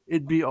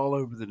 it'd be all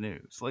over the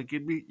news. Like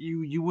it'd be,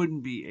 you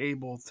wouldn't be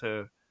able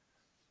to,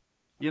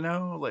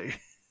 like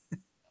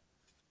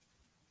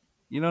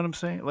you know what I'm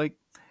saying? Like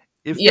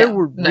if there yeah,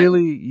 were no,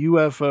 really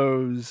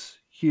UFOs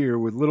here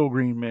with little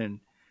green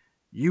men,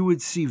 you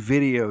would see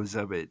videos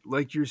of it.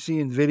 Like you're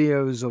seeing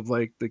videos of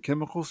like the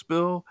chemical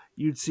spill,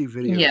 you'd see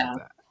videos of yeah.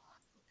 that.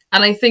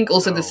 And I think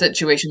also the So,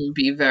 situation would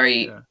be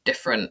very yeah.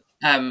 different.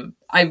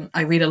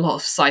 I read a lot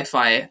of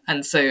sci-fi,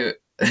 and so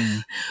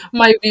Mm,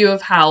 my view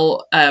of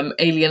how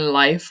alien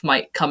life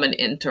might come and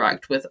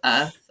interact with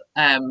Earth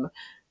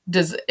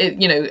does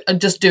it,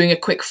 just doing a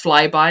quick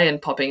flyby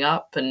and popping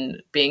up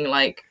and being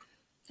like,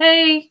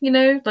 "Hey,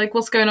 like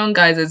what's going on,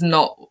 guys?" is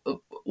not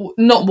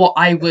what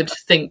I would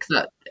think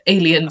that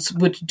aliens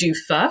would do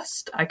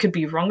first. I could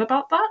be wrong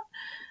about that.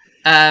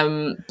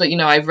 But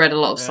I've read a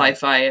lot of yeah.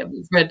 sci-fi. I've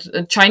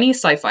read Chinese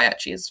sci-fi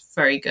actually is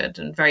very good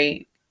and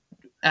very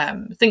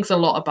thinks a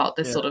lot about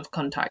this Yeah. sort of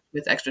contact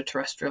with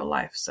extraterrestrial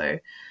life. So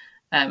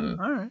um,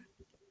 All right.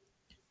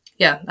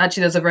 yeah,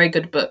 actually, there's a very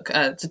good book.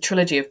 It's a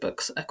trilogy of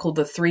books called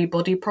The Three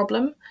Body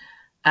Problem.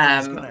 I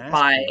was going to ask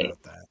By you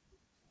about that.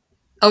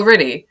 Oh,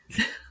 really?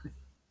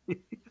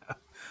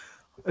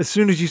 As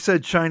soon as you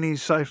said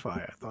Chinese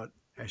sci-fi, I thought,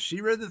 has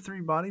she read the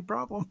Three Body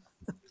Problem?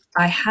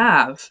 I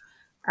have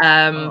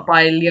Oh,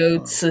 by Liu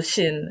oh,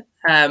 Cixin.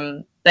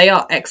 They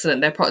are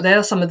excellent. They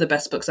are some of the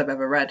best books I've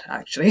ever read,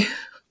 actually.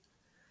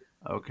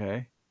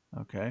 okay,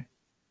 okay.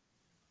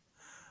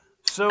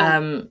 So,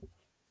 Um,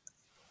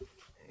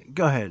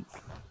 go ahead.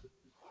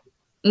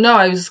 No,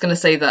 I was just going to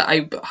say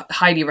that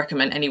highly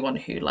recommend anyone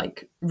who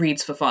like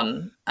reads for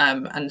fun,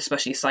 and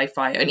especially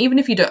sci-fi. And even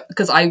if you don't,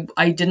 because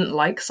I didn't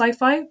like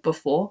sci-fi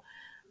before,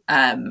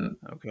 um,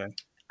 Okay.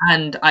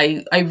 and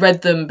I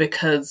read them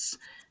because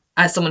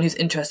as someone who's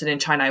interested in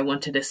China, I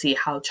wanted to see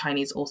how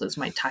Chinese authors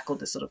might tackle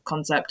this sort of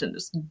concept, and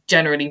it's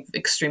generally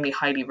extremely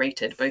highly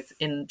rated both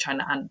in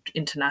China and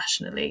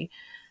internationally.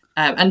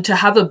 And to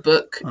have a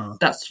book Huh.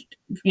 that's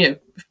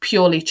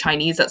purely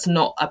Chinese, that's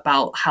not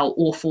about how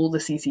awful the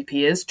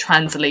CCP is,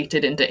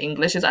 translated into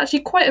English is actually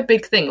quite a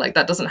big thing. Like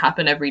that doesn't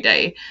happen every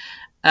day.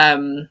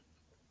 Um,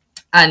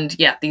 and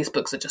yeah, these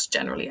books are just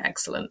generally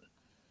excellent.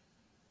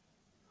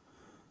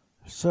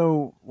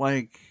 So,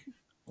 like,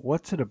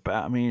 what's it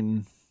about? I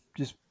mean,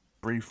 just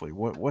briefly,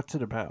 what's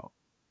it about?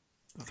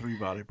 The Three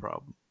Body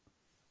Problem.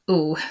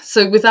 Ooh,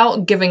 so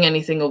without giving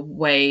anything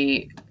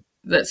away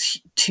that's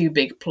too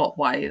big plot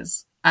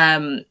wise,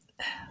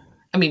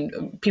 I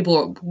mean,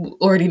 people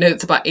already know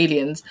it's about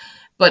aliens,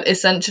 but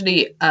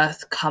essentially,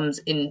 Earth comes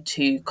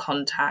into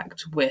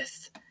contact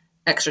with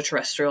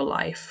extraterrestrial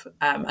life,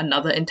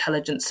 another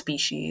intelligent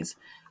species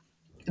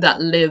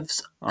that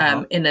lives Uh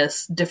huh. in a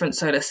different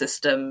solar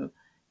system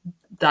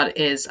that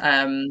is.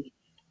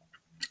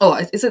 Oh,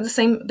 is it the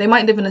same? They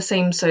might live in the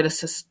same solar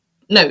system.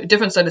 No,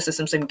 different solar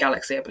system, same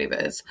galaxy, I believe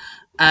it is.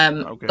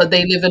 But Okay.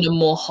 they live in a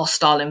more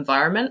hostile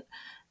environment,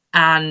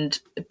 and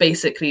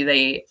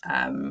basically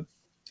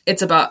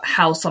it's about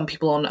how some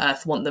people on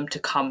Earth want them to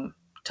come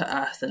to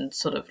Earth and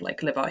sort of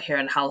like live out here,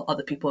 and how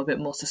other people are a bit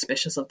more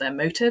suspicious of their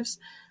motives.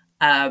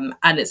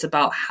 And it's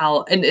about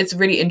how, and it's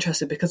really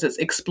interesting because it's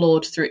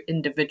explored through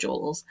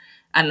individuals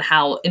and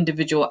how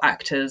individual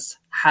actors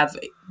have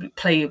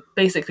play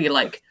basically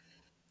like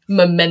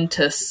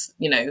momentous,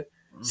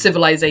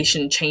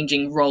 civilization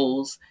changing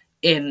roles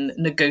in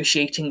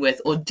negotiating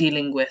with or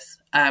dealing with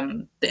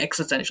the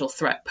existential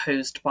threat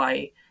posed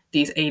by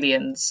these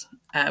aliens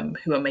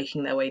who are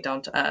making their way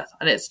down to Earth.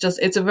 And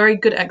it's a very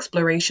good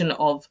exploration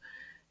of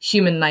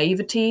human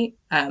naivety,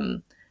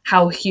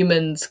 how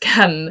humans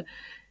can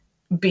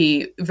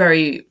be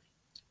very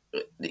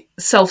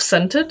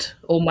self-centered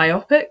or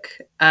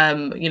myopic.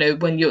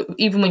 When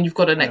you've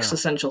got an Yeah.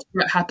 existential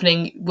threat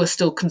happening, we're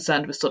still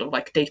concerned with sort of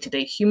like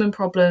day-to-day human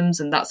problems,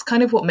 and that's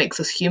kind of what makes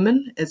us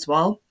human as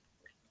well.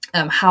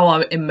 How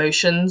our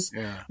emotions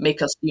Yeah.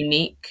 make us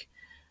unique,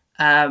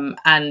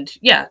 and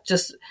yeah,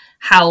 just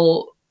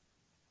how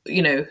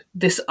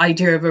this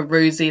idea of a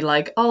rosy,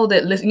 like, oh,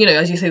 that,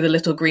 as you say, the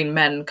little green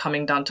men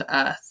coming down to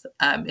Earth,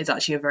 is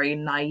actually a very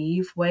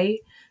naive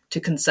way to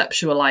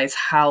conceptualize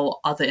how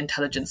other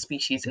intelligent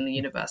species in the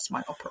universe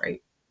might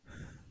operate.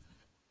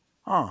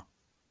 Huh.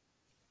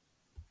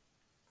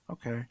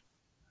 Okay. Yeah,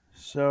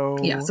 So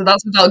so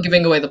that's without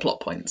giving away the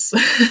plot points.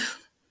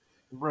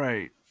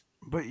 right,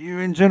 but you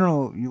in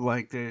general you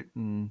liked it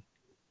and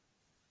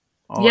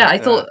all Yeah, like I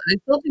that.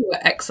 thought they were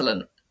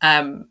excellent.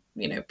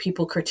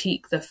 People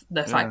critique the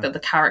fact Yeah. that the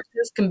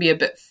characters can be a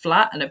bit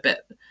flat and a bit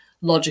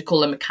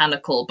logical and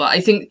mechanical, but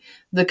I think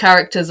the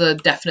characters are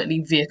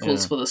definitely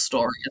vehicles Yeah. for the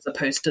story as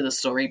opposed to the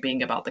story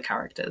being about the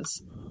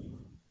characters.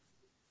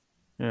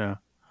 Yeah.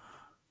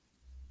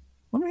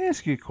 Let me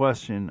ask you a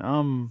question.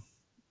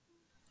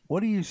 What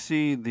do you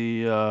see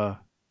the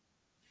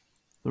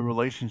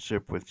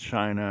relationship with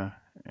China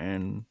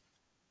and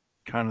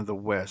kind of the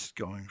West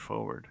going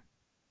forward?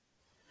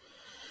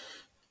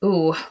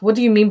 Ooh, what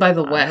do you mean by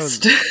the I know.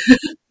 West?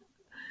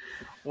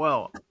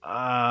 Well,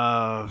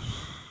 I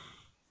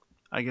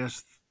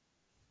guess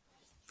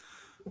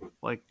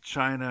like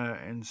China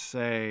and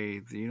say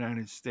the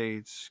United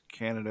States,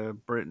 Canada,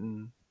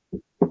 Britain,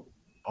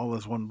 all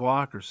as one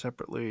block or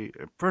separately.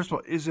 First of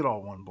all, is it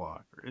all one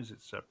block or is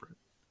it separate?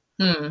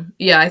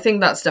 Yeah, I think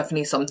that's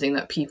definitely something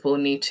that people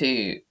need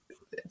to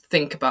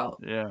think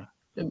about, Yeah.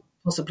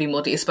 possibly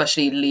more,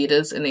 especially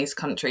leaders in these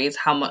countries,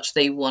 how much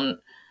they want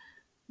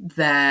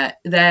their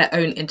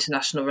own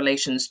international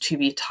relations to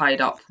be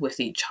tied up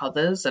with each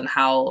other's, and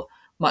how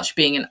much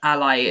being an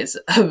ally is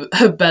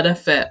a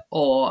benefit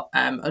or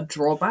a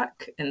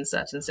drawback in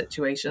certain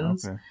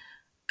situations. Okay.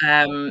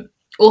 Um,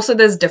 Also,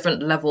 there's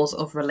different levels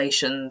of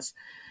relations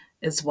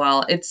as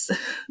well. It's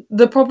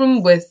the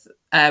problem with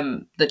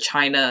the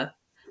China.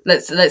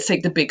 Let's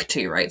take the big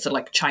two, right? So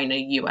like China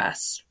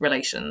US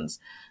relations,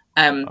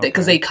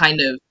 because Okay.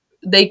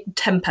 they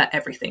temper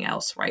everything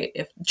else, right?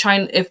 If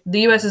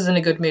the US Yeah. is in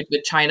a good mood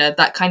with China,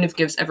 that kind of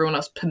gives everyone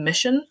else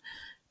permission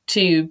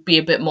to be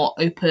a bit more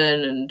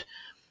open and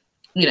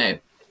you know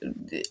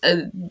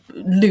uh,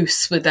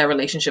 loose with their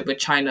relationship with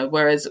China.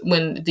 Whereas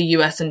when the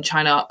US and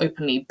China are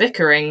openly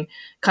bickering,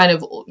 kind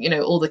of,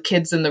 all the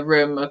kids in the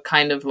room are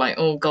kind of like,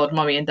 oh God,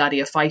 mommy and daddy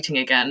are fighting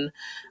again.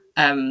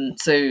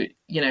 So,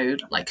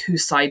 like,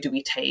 whose side do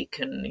we take,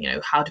 and,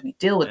 how do we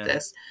deal with Yeah.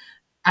 this?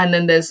 And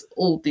then there's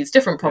all these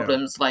different Yeah.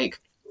 problems, like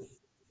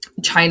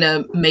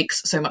China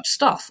makes so much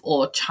stuff,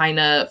 or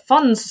China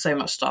funds so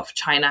much stuff.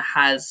 China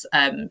has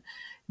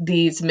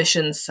these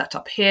missions set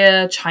up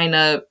here.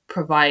 China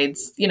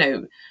provides,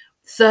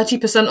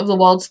 30% of the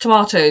world's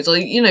tomatoes, or,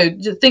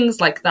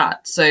 things like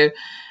that. So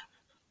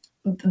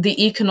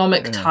the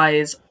economic Yeah.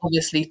 ties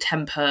obviously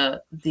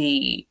temper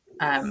the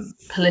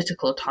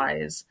political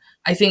ties.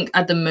 I think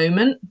at the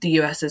moment, the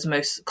US is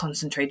most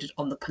concentrated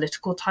on the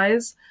political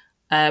ties.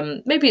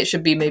 Maybe it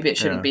should be, maybe it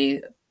shouldn't Yeah.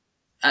 be.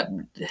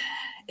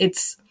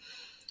 It's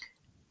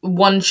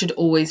One should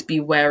always be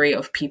wary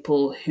of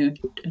people who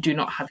do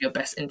not have your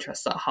best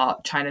interests at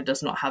heart. China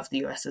does not have the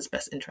US's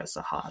best interests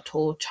at heart at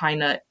all.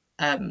 China,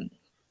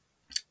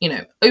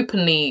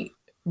 openly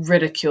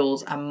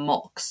ridicules and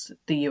mocks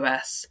the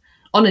US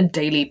on a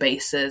daily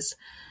basis,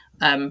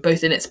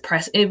 both in its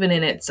press, even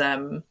in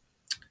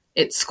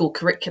its school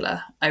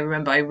curricula. I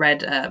remember I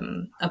read a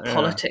Yeah.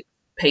 politics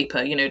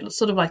paper,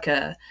 sort of like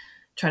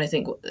trying to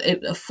think,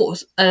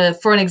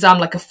 for an exam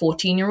like a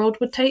 14-year-old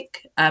would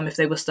take if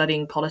they were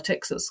studying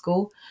politics at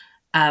school.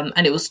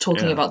 And it was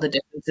talking Yeah. about the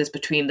differences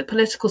between the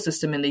political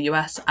system in the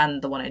US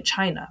and the one in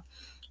China.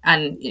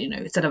 And,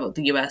 it said about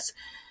the US,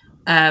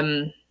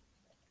 um,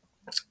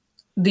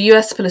 the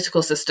US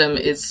political system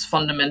is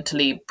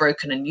fundamentally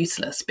broken and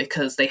useless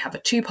because they have a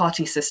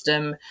two-party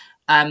system.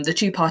 The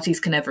two parties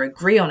can never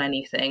agree on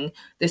anything.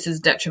 This is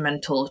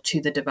detrimental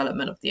to the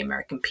development of the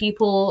American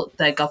people.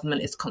 Their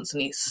government is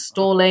constantly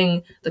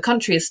stalling. The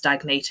country is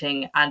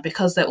stagnating. And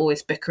because they're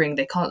always bickering,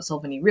 they can't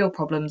solve any real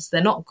problems.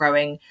 They're not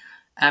growing.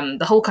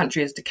 The whole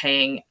country is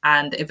decaying,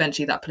 and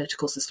eventually that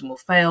political system will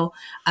fail.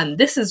 And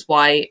this is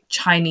why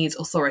Chinese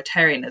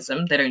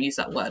authoritarianism, they don't use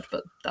that word,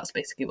 but that's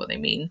basically what they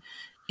mean,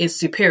 is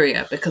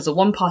superior, because a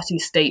one-party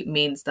state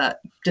means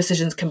that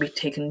decisions can be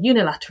taken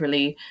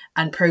unilaterally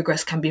and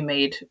progress can be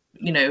made,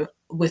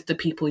 with the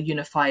people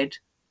unified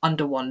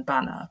under one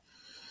banner.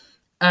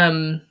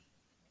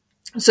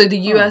 So the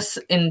Huh. US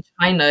in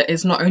China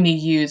is not only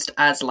used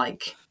as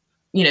like,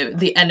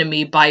 the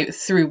enemy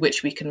through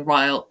which we can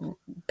rile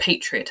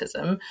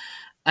patriotism.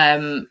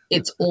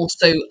 It's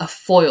also a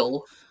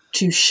foil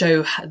to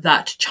show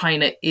that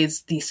China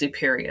is the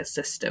superior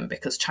system,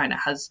 because China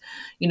has,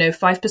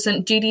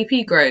 5%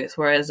 GDP growth,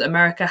 whereas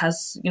America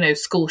has,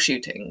 school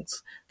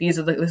shootings. This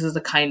is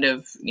the kind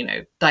of,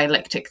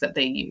 dialectic that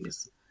they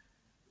use.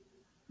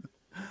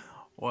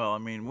 Well, I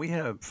mean, we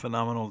have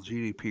phenomenal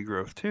GDP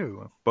growth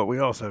too, but we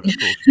also have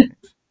school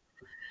shootings.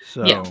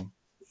 Yeah. So,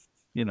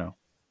 you know,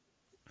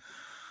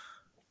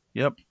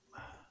 yep.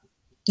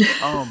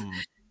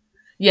 Um,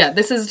 Yeah, I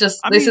this is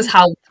mean,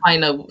 how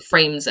China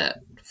frames it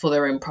for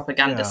their own yeah,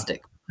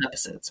 propagandistic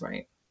purposes,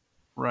 right?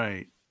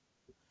 right.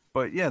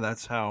 But yeah,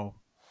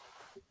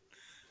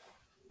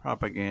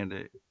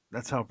 propaganda.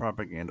 That's how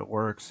propaganda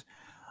works.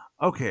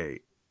 Okay,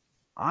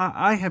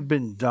 I have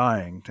been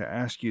dying to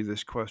ask you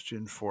this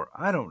question for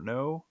I don't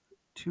know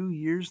 2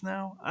 years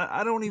now.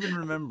 I don't even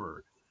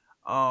remember.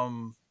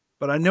 Um,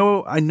 but I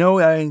know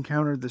I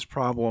encountered this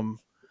problem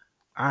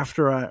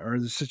or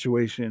the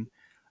situation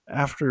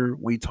after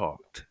we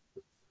talked.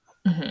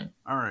 Hmm.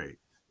 All right,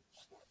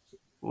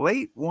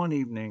 late one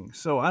evening.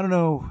 So I don't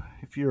know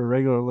if you're a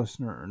regular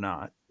listener or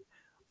not.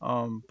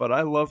 But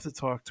I love to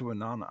talk to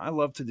I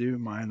love to do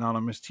my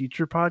anonymous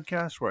teacher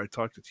podcast where I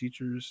talk to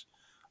teachers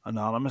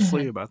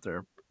anonymously Hmm. about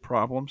their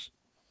problems.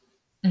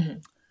 Hmm.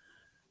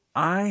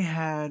 I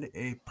had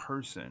a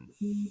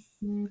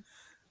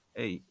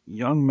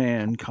young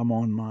man come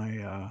on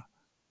my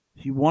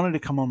he wanted to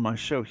come on my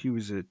show. He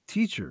was a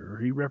teacher, or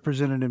he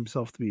represented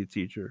himself to be a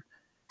teacher.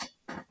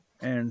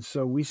 And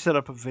so we set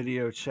up a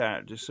video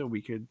chat just so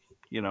we could,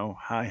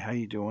 hi, how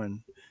you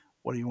doing?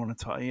 What do you want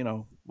to talk,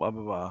 blah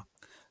blah blah.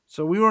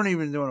 So we weren't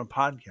even doing a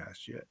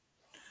podcast yet.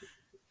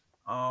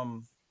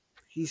 Um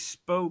he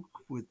spoke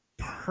with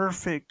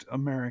perfect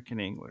American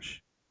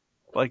English.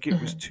 Like it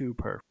was Hmm. too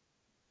perfect.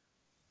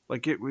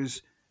 Like it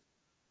was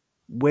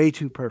way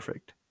too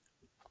perfect.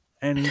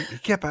 And he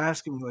kept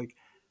asking me like,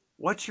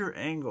 what's your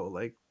angle?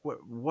 Like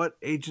what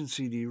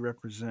agency do you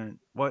represent?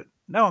 What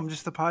No, I'm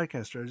just a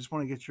podcaster. I just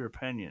want to get your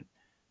opinion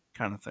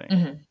kind of thing.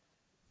 Hmm.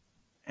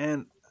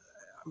 And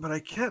but I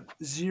kept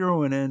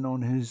zeroing in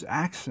on his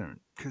accent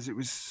because it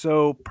was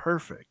so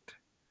perfect.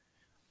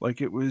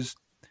 Like it was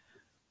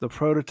the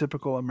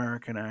prototypical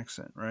American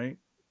accent, right?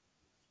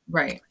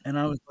 Right. And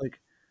I was like,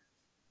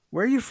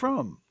 where are you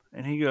from?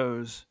 And he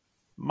goes,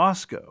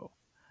 Moscow.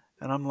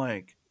 And I'm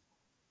like,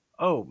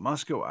 oh,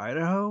 Moscow,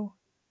 Idaho?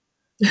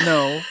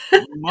 No,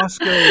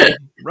 Moscow,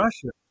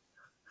 Russia.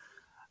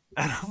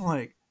 And I'm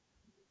like,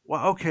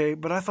 well, okay,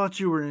 but I thought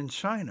you were in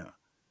China.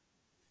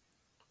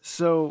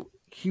 So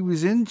he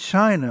was in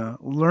China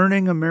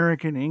learning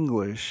American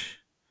English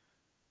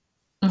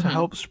to Hmm.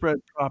 help spread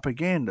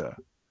propaganda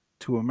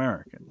to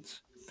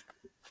Americans.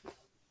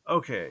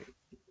 Okay,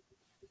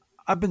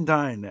 I've been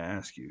dying to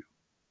ask you.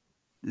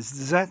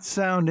 Does that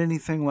sound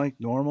anything like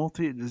normal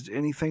to you? Does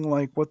anything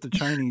like what the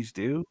Chinese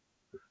do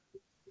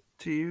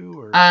to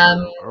you,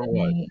 Um, or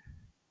what?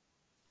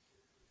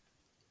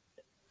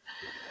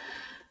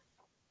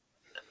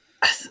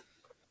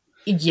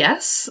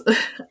 yes.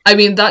 I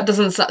mean, that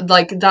doesn't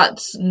like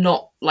that's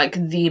not like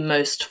the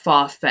most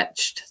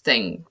far-fetched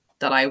thing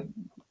that I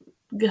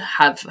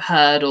have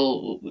heard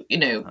or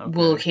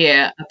will Okay.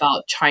 hear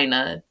about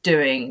China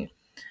doing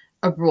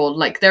abroad.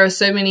 Like there are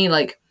so many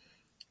like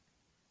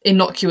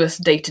innocuous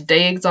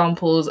day-to-day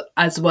examples,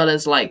 as well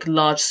as like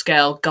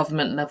large-scale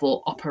government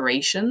level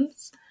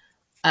operations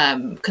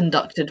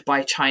conducted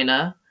by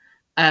China,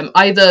 Can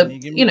either you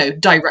give me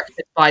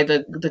directed by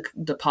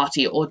the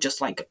party, or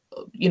just like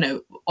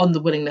on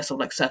the willingness of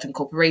like certain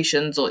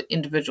corporations or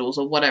individuals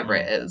or whatever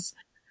it mm, is.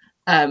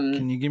 Um,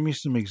 can you give me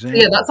some so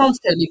yeah, that examples? sounds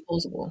totally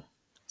plausible.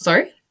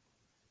 Sorry.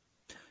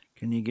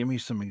 Can you give me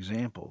some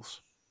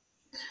examples?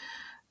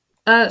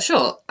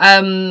 Sure.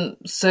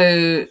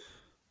 So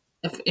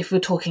if we're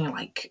talking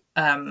like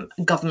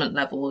government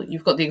level,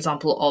 you've got the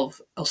example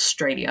of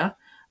Australia.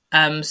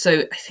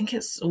 So I think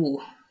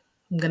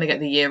I'm gonna get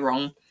the year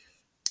wrong.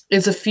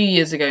 It's a few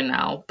years ago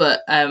now,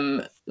 but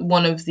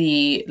one of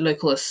the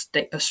local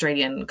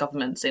Australian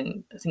governments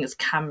in, I think it's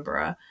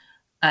Canberra,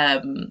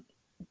 um,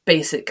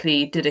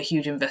 basically did a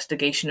huge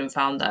investigation and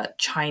found that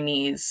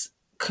Chinese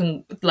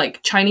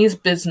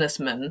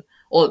businessmen,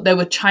 or there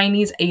were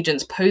Chinese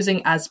agents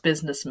posing as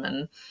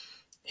businessmen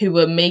who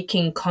were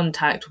making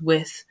contact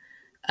with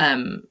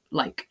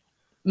like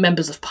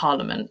members of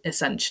parliament,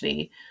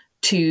 essentially,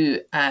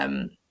 to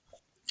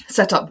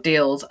set up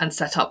deals and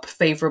set up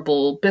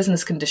favorable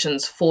business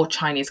conditions for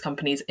Chinese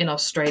companies in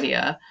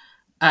Australia,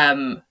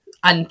 and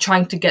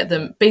trying to get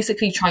them,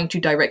 basically trying to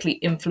directly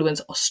influence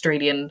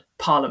Australian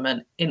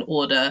Parliament in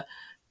order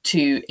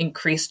to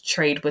increase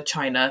trade with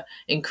China,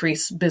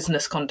 increase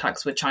business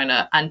contacts with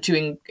China, and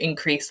to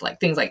increase like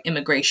things like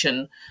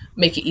immigration,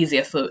 make it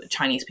easier for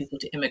Chinese people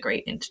to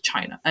immigrate into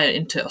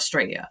into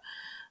Australia.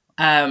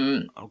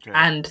 Okay.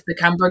 And the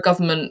Canberra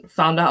government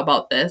found out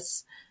about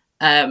this,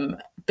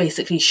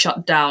 basically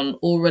shut down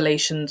all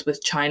relations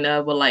with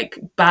China, were like,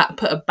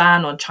 put a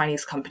ban on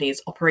Chinese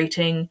companies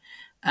operating.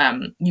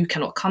 You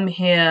cannot come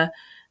here.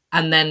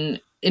 And then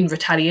in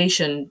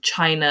retaliation,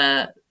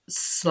 China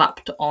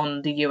slapped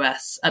on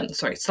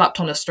slapped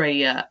on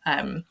Australia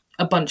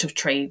a bunch of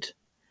trade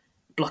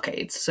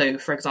blockades. So,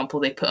 for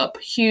example, they put up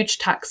huge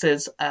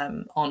taxes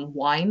on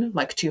wine,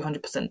 like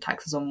 200%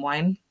 taxes on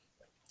wine.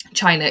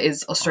 China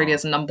is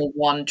Australia's number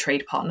one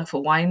trade partner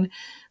for wine.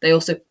 They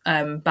also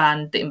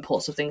banned the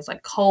imports of things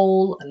like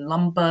coal and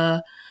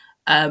lumber.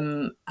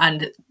 And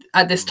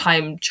at this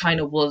time,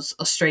 China was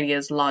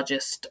Australia's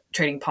largest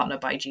trading partner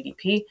by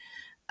GDP.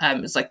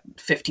 It's like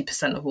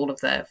 50% of all of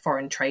their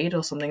foreign trade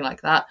or something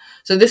like that.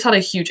 So this had a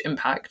huge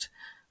impact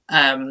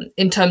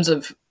in terms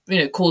of,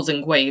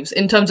 causing waves.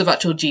 In terms of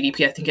actual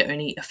GDP, I think it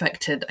only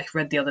affected, I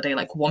read the other day,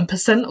 like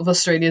 1% of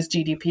Australia's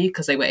GDP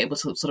because they were able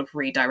to sort of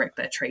redirect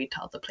their trade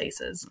to other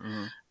places.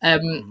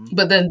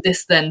 But then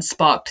this then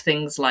sparked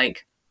things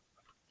like,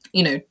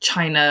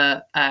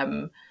 China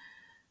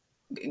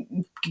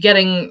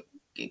getting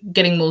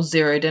more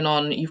zeroed in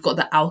on. You've got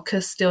the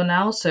AUKUS deal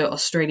now, so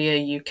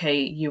Australia, UK,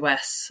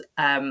 US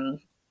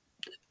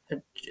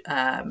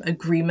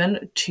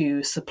agreement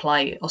to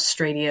supply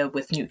Australia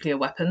with nuclear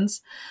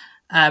weapons.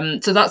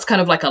 So that's kind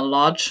of like a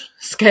large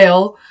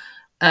scale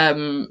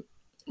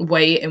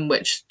way in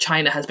which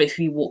China has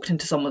basically walked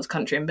into someone's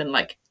country and been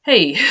like,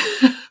 hey,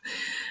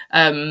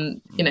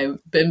 been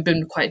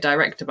quite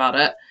direct about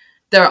it.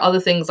 There are other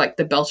things like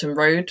the Belt and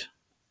Road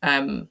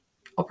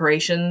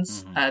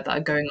operations that are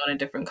going on in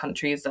different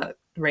countries that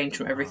range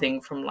from everything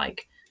from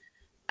like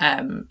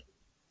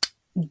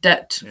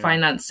debt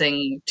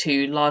financing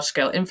to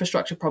large-scale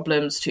infrastructure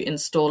problems to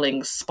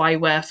installing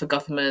spyware for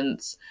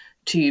governments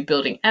to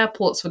building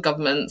airports for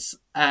governments.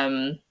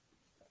 And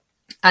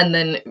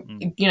then,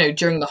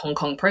 during the Hong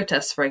Kong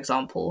protests, for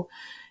example,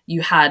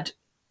 you had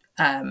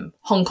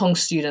Hong Kong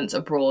students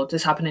abroad.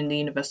 This happened in the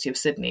University of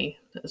Sydney,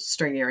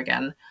 Australia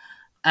again.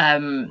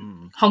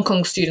 Hong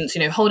Kong students,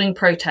 holding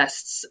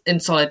protests in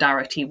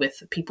solidarity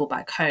with people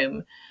back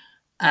home.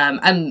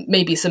 And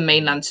maybe some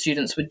mainland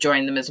students would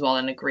join them as well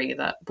and agree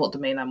that what the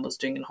mainland was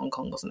doing in Hong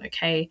Kong wasn't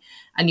okay.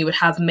 And you would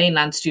have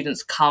mainland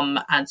students come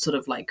and sort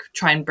of like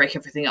try and break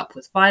everything up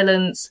with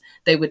violence.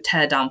 They would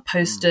tear down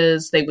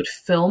posters. They would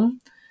film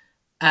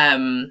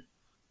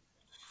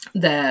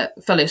their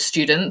fellow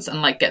students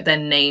and like get their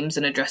names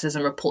and addresses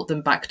and report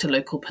them back to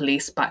local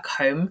police back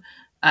home,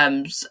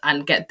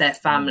 and get their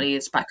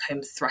families back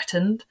home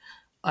threatened,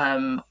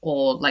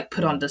 or like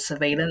put under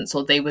surveillance,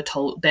 or they were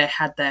told they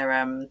had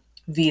their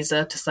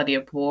visa to study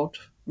abroad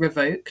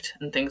revoked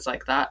and things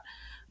like that.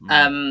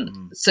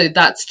 So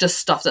that's just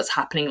stuff that's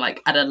happening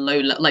like at a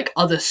low like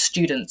other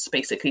students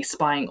basically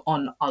spying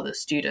on other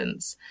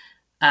students,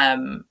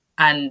 and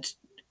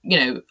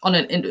on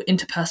an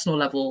interpersonal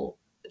level,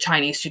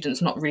 Chinese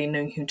students not really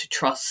knowing who to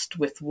trust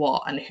with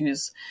what and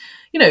who's,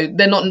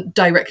 they're not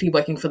directly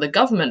working for the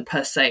government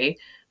per se,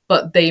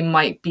 but they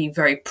might be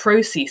very pro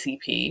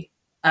CCP,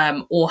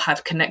 or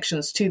have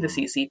connections to the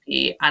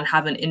CCP and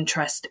have an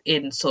interest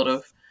in sort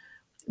of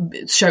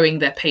showing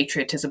their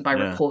patriotism by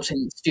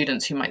reporting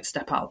students who might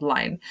step out of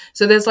line.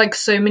 So there's like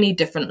so many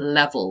different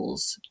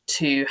levels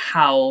to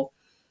how,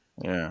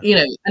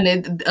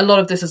 and a lot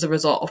of this is a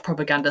result of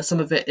propaganda. Some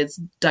of it is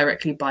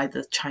directly by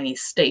the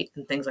Chinese state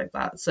and things like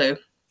that. So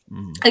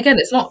again,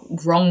 it's not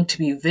wrong to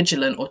be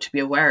vigilant or to be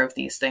aware of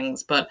these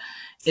things, but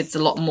it's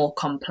a lot more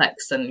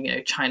complex than,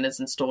 China's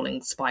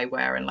installing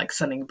spyware and like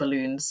sending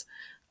balloons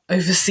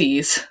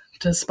overseas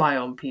to spy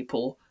on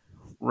people.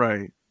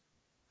 Right.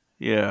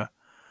 Yeah.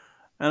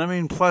 And I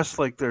mean, plus,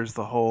 like, there's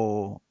the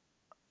whole,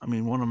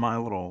 one of my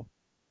little,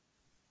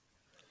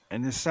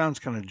 and this sounds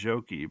kind of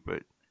jokey,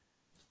 but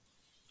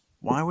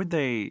why would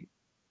you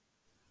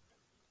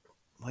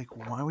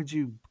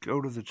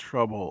go to the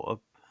trouble of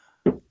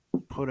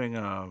putting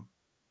a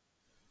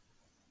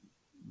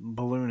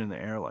balloon in the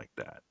air like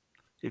that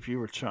if you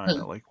were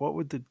China? Like,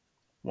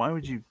 why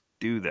would you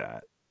do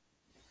that?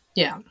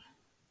 Yeah.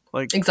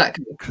 Like,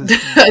 exactly.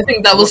 I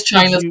think that was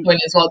China's point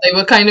as well.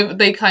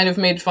 They kind of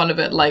made fun of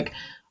it, like,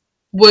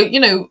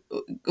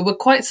 we're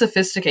quite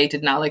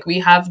sophisticated now. Like, we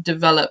have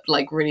developed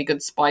like really good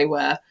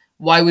spyware.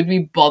 Why would we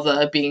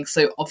bother being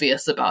so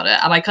obvious about it?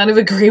 And I kind of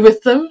agree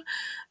with them.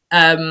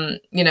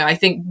 I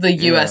think the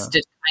US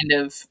did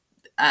kind of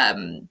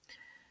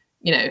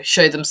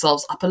show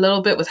themselves up a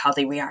little bit with how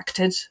they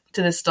reacted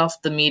to this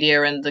stuff, the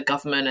media and the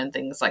government and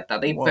things like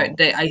that.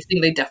 I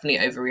think they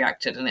definitely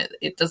overreacted, and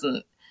it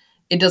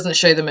doesn't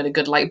show them in a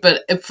good light.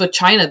 But for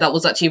China, that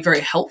was actually a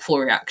very helpful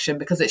reaction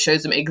because it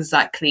shows them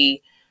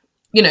exactly,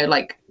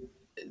 like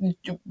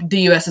the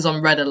US is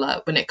on red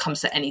alert when it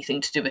comes to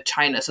anything to do with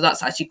China. So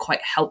that's actually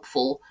quite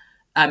helpful,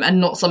 and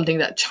not something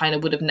that China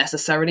would have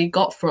necessarily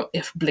got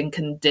if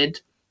Blinken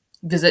did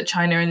visit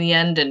China in the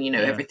end, and Yeah.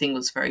 everything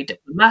was very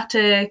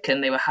diplomatic,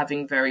 and they were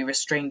having very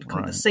restrained Right.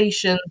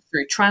 conversations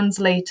through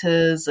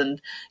translators,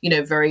 and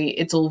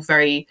it's all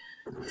very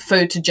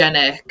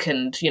photogenic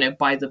and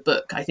by the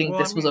book. I think Well,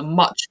 I this was a mean,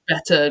 much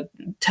better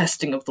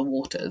testing of the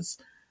waters.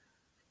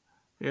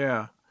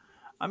 yeah.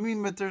 I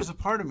mean, but there's a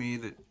part of me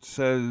that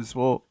says,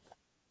 well,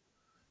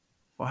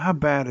 how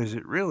bad is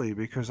it really?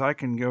 Because I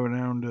can go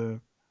down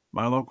to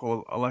my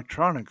local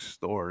electronics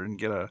store and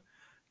get a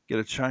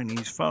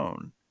Chinese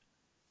phone.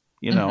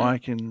 You know, Hmm. I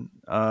can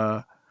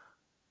I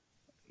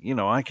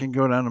can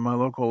go down to my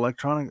local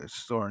electronics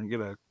store and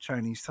get a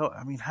Chinese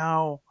I mean,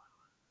 how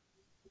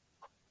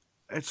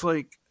it's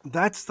like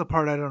that's the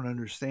part I don't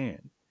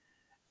understand.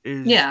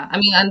 Is Yeah, I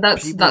mean, and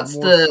that's people that's more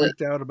the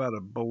freaked out about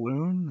a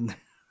balloon?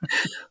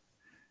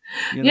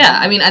 You yeah, know,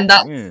 I mean, like and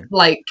that's yeah.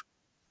 like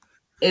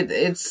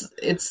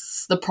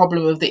it's the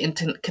problem of the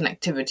internet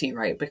connectivity,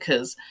 right?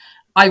 Because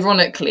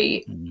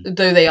ironically, Mm,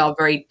 though they are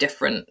very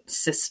different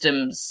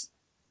systems,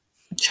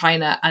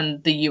 China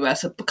and the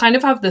US kind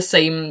of have the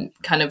same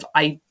kind of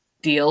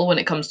ideal when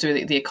it comes to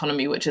the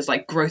economy, which is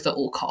like growth at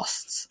all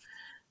costs,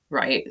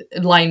 right?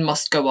 Line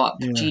must go up,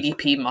 yes.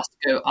 GDP must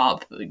go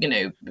up,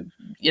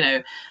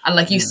 and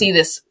like you Yeah. see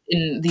this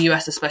in the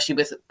US, especially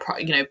with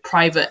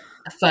private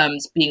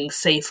firms being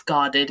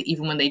safeguarded,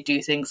 even when they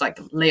do things like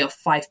lay off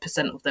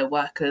 5% of their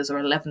workers or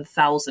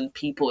 11,000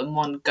 people in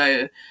one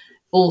go,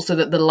 also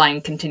that the line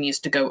continues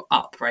to go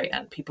up, right?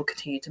 And people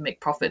continue to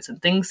make profits,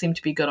 and things seem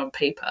to be good on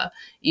paper,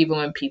 even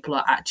when people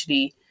are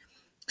actually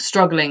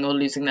struggling or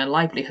losing their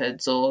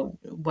livelihoods or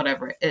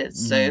whatever it is.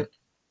 Mm, So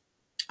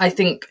I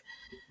think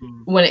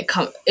mm, when it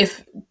comes,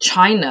 if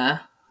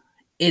China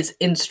is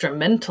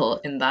instrumental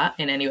in that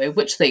in any way,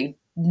 which they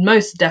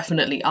most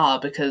definitely are,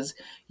 because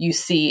you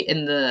see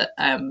in the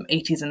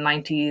 80s and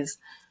 90s,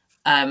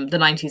 the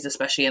 90s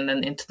especially, and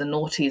then into the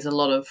noughties, a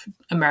lot of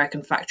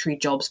American factory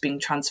jobs being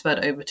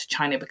transferred over to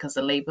China because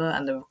the labor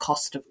and the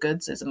cost of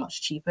goods is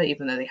much cheaper,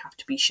 even though they have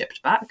to be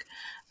shipped back.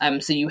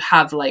 So you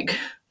have like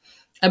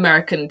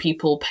American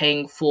people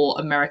paying for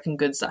American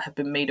goods that have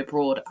been made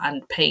abroad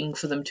and paying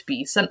for them to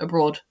be sent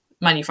abroad,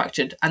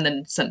 manufactured, and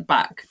then sent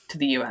back to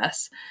the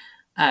US,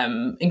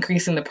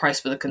 increasing the price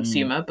for the mm,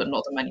 consumer, but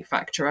not the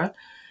manufacturer.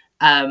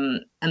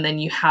 And then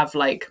you have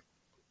like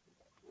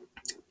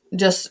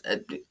just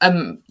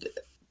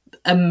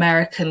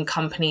American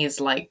companies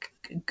like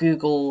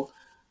Google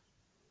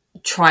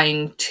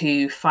trying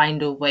to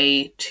find a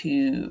way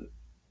to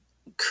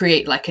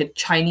create like a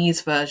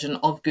Chinese version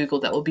of Google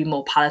that will be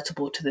more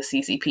palatable to the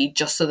CCP,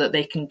 just so that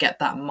they can get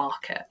that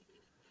market.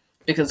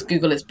 Because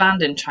Google is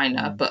banned in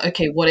China, mm, but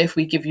okay, what if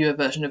we give you a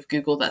version of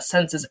Google that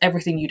censors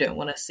everything you don't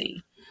want to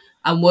see?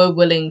 And we're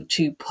willing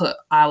to put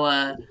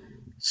our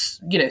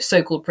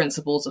so-called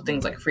principles of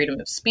things like freedom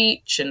of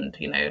speech and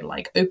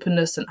like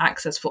openness and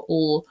access for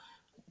all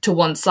to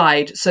one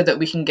side, so that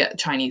we can get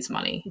Chinese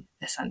money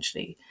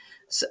essentially.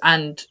 So,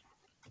 and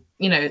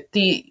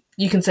the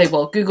you can say,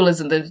 well, Google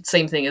isn't the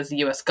same thing as the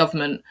US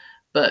government,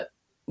 but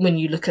when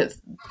you look at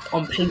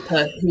on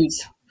paper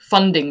who's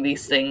funding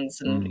these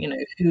things, and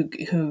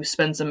mm, who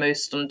spends the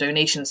most on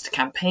donations to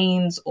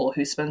campaigns, or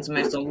who spends the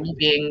most on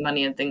lobbying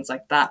money and things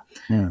like that,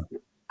 yeah.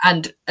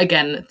 and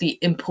again the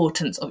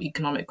importance of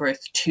economic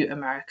growth to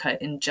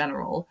America in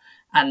general,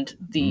 and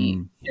the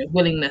Mm.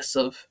 willingness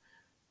of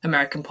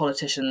American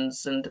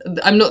politicians, and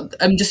I'm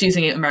just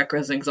using America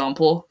as an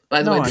example,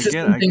 by the No, way. This is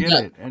I something get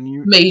that it, and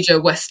you. major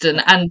Western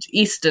and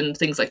Eastern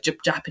things like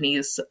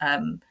Japanese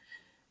and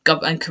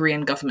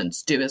Korean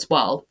governments do as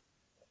well.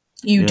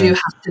 You do Yes.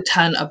 have to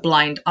turn a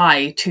blind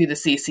eye to the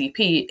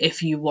CCP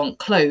if you want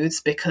clothes,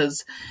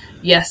 because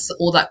yes,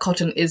 all that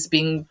cotton is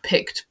being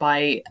picked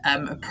by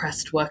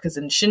oppressed workers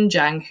in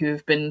Xinjiang who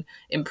have been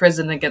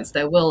imprisoned against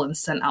their will and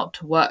sent out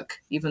to work,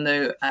 even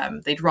though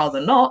they'd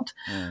rather not.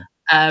 Yeah.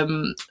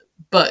 Um,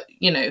 but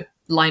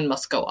line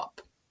must go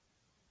up.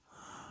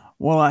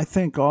 Well, I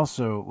think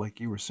also, like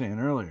you were saying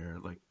earlier,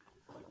 like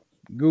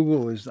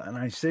Google is, and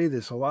I say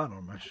this a lot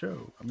on my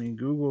show. I mean,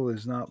 Google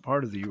is not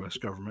part of the U.S.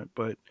 government,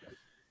 but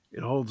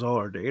it holds all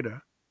our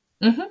data.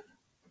 Hmm.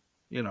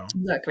 You know,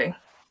 Exactly.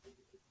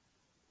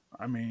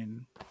 I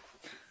mean,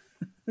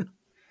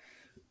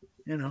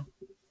 you know,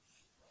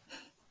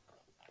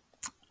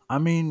 I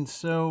mean,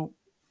 so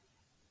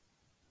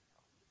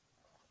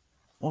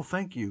well,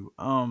 thank you.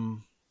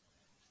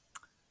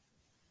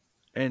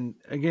 And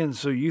again,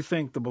 so you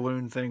think the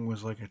balloon thing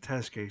was like a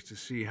test case to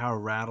see how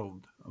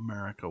rattled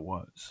America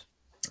was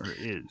or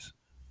is?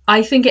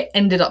 I think it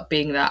ended up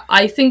being that.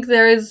 I think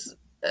there is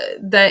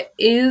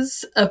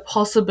a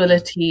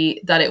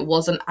possibility that it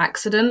was an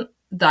accident,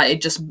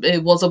 that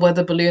it was a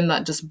weather balloon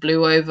that just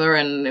blew over,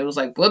 and it was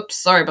like, whoops,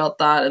 sorry about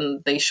that,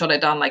 and they shot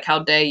it down like, how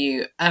dare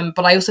you.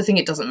 But I also think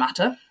it doesn't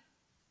matter.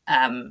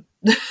 Um,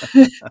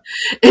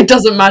 it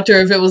doesn't matter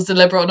if it was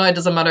deliberate or not. It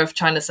doesn't matter if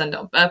China sent it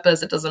on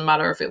purpose. It doesn't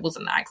matter if it was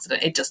an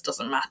accident. It just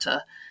doesn't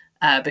matter,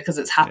 because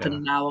it's Yeah.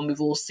 happened now, and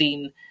we've all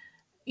seen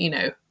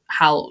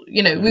how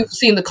we've Yes.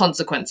 seen the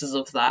consequences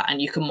of that,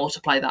 and you can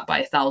multiply that by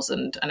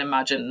 1,000 and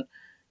imagine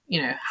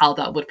how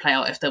that would play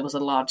out if there was a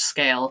large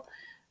scale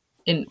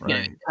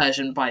Right.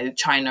 incursion by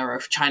China, or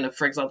if China,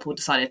 for example,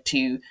 decided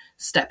to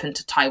step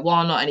into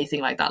Taiwan or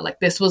anything like that. Like,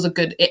 this was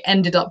it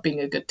ended up being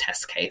a good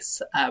test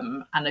case,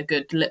 and a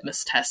good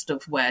litmus test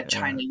of where Yeah.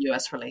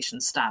 China-US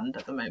relations stand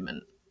at the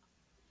moment.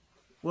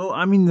 Well,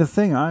 I mean, the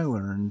thing I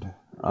learned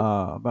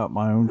about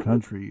my own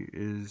country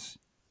is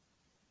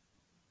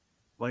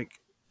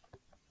like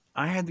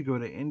I had to go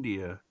to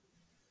India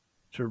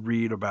to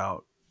read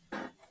about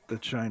the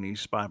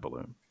Chinese spy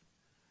balloon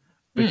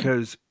Mm.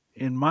 because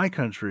in my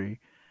country,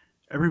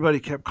 everybody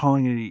kept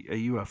calling it a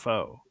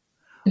UFO.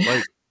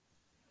 Like,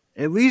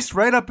 at least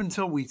right up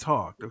until we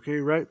talked, okay?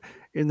 Right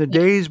in the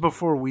days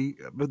before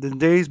but the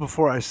days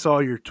before I saw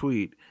your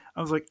tweet,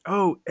 I was like,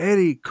 "Oh,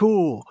 Eddie,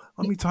 cool.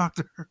 Let me talk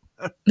to her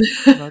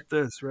about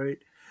this." Right.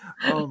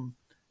 Um.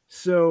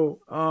 So,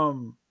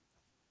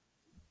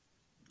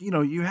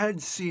 you had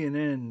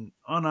CNN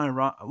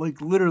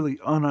like literally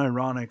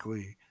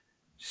unironically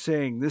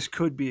saying this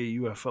could be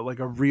a UFO, like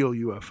a real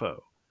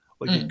UFO,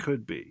 like it Mm.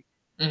 could be,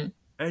 Mm.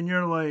 and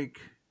you're like,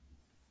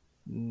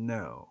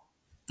 no.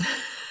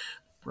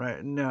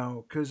 Right.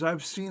 No, because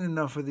I've seen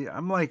enough of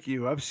I'm like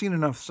you. I've seen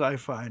enough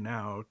sci-fi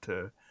now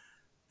to.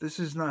 This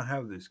is not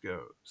how this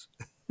goes.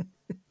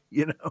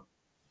 You know.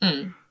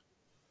 Mm.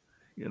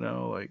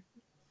 Like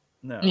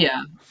no.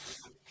 Yeah.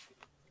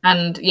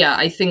 And yeah,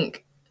 I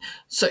think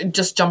so.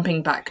 Just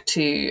jumping back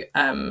to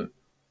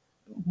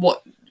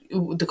what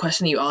the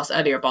question you asked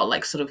earlier about,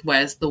 like, sort of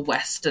where's the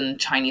West and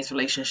Chinese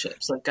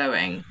relationships are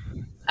going.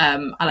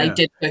 And I Yeah.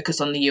 did focus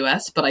on the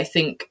US, but I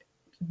think,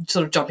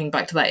 sort of jumping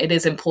back to that, it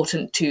is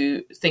important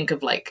to think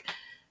of like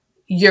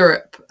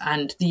Europe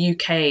and the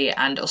UK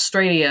and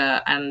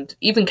Australia and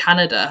even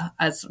Canada,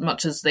 as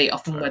much as they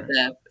often wed Right.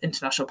 their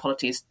international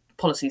policies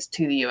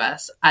to the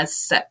US, as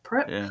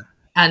separate. Yeah.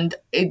 And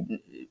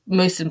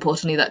most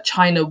importantly, that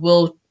China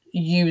will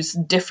use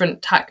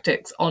different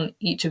tactics on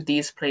each of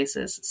these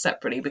places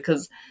separately,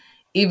 because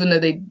even though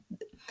they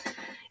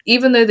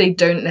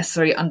don't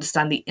necessarily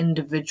understand the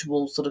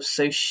individual sort of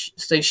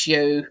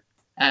socio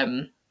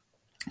um,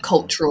 Mm.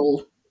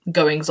 cultural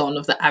goings on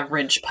of the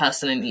average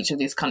person in each of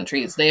these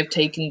countries, they have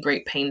taken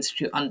great pains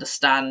to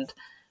understand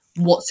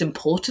what's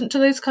important to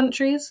those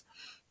countries.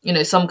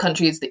 Some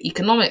countries, the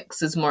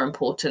economics is more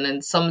important,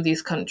 and some of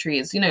these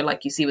countries,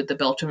 like you see with the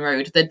Belt and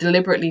Road, they're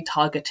deliberately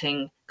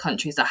targeting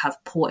countries that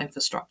have poor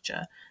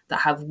infrastructure,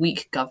 that have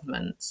weak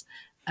governments,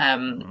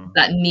 Mm.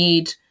 that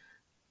need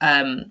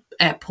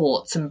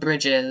airports and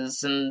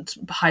bridges and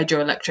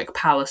hydroelectric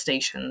power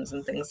stations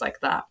and things like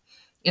that.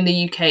 In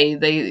the UK,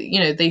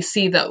 they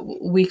see that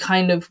we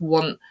kind of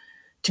want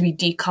to be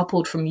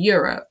decoupled from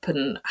Europe,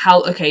 and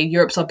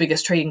Europe's our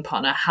biggest trading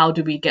partner. How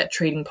do we get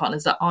trading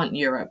partners that aren't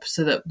Europe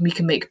so that we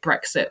can make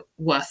Brexit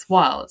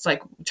worthwhile? It's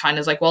like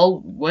China's like, well,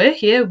 we're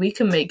here, we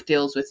can make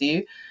deals with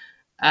you.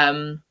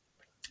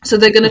 So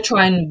they're going to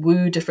try and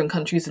woo different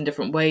countries in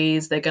different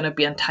ways. They're going to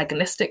be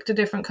antagonistic to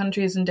different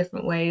countries in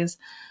different ways.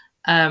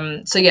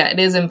 So yeah, it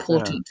is Yeah.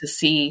 important to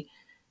see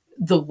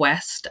the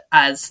West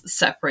as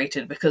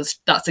separated, because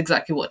that's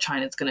exactly what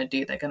China's going to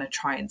do. They're going to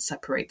try and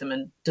separate them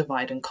and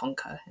divide and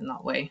conquer in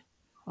that way.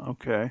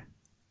 Okay.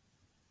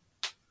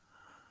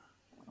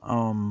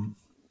 Um.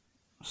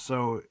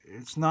 So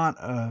it's not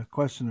a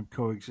question of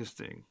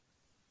coexisting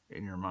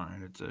in your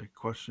mind. It's a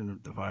question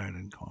of divide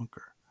and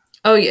conquer.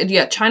 Oh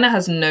yeah. China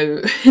has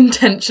no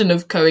intention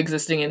of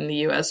coexisting in the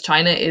US.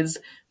 China is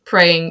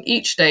praying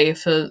each day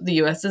for the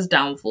US's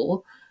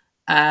downfall.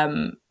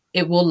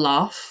 It will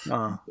laugh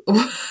Uh,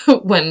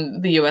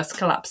 when the US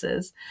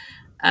collapses.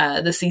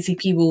 The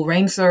CCP will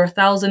reign for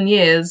 1,000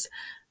 years,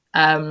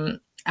 and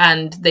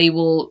they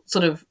will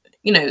sort of,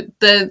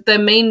 their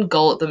main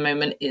goal at the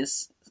moment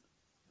is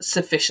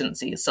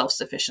sufficiency,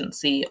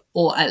 self-sufficiency,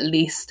 or at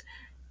least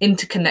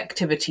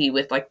interconnectivity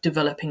with like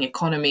developing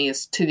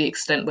economies to the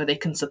extent where they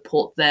can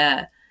support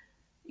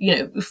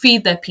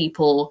feed their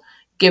people,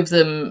 give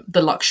them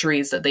the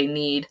luxuries that they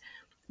need,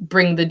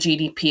 bring the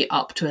GDP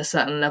up to a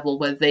certain level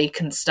where they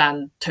can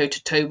stand toe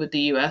to toe with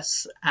the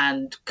US,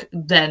 and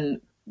then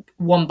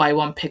one by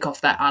one pick off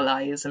their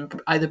allies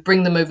and either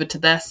bring them over to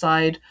their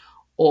side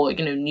or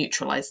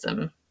neutralize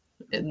them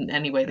in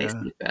any way they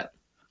yeah. see fit.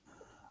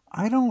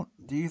 I don't.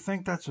 Do you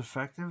think that's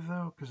effective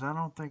though? Because I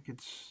don't think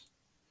it's.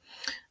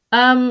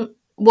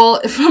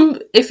 Well,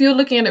 if you're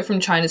looking at it from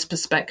China's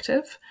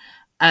perspective,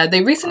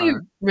 they recently All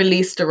right.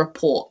 released a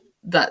report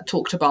that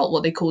talked about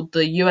what they called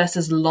the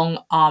US's long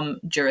arm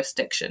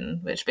jurisdiction,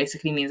 which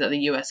basically means that the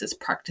US is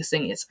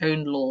practicing its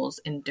own laws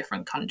in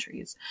different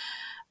countries.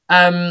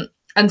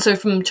 And so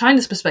from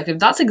China's perspective,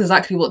 that's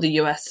exactly what the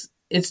US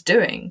is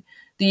doing.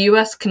 The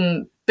US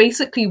can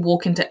basically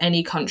walk into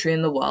any country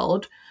in the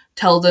world,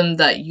 tell them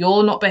that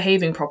you're not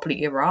behaving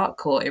properly,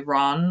 Iraq or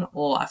Iran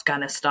or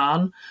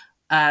Afghanistan,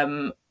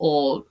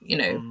 or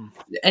Mm,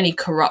 any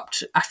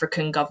corrupt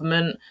African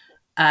government,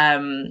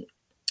 um,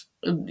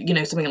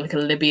 something like a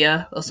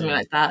Libya or something yeah.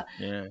 like that,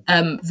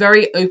 Yeah.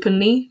 very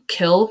openly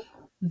kill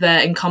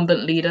their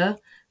incumbent leader,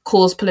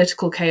 cause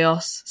political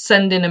chaos,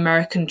 send in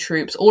American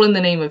troops, all in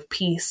the name of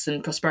peace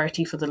and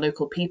prosperity for the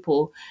local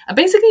people, and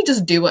basically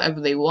just do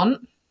whatever they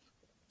want.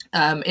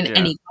 in Yeah.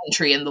 any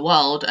country in the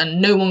world,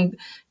 and no one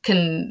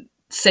can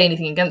say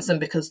anything against them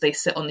because they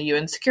sit on the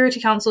UN Security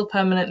Council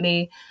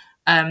permanently.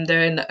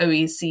 They're in the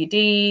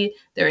OECD.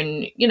 They're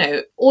in,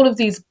 all of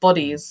these Mm,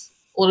 bodies,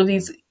 all of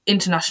these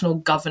international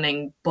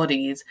governing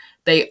bodies.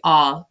 They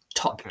are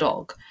top okay.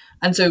 dog.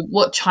 And so,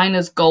 what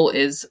China's goal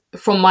is,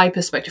 from my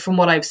perspective, from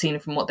what I've seen,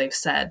 from what they've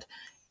said,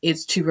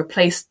 is to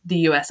replace the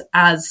US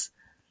as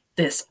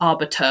this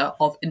arbiter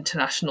of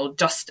international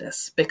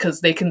justice,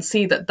 because they can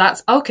see that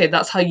that's okay,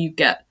 that's how you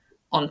get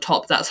on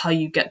top, that's how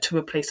you get to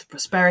a place of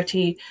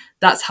prosperity,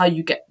 that's how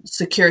you get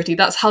security,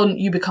 that's how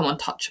you become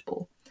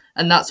untouchable.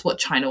 And that's what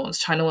China wants.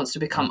 China wants to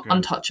become Okay.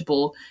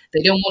 untouchable.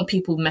 They don't want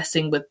people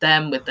messing with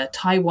them, with their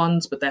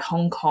Taiwans, with their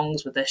Hong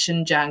Kongs, with their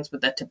Xinjiangs,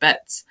 with their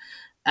Tibets,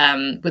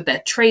 with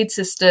their trade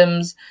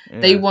systems.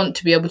 They Yeah. want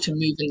to be able to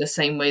move in the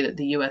same way that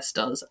the US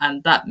does.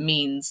 And that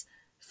means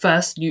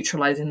first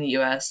neutralizing the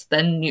US,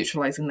 then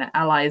neutralizing their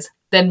allies,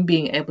 then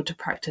being able to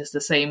practice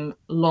the same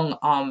long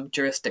arm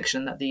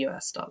jurisdiction that the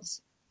US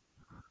does.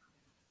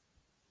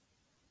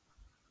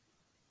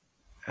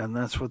 And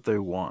that's what they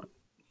want.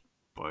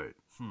 But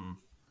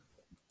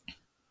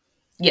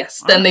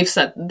Yes, all then right. they've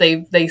said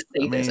they I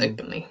say this mean,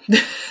 openly.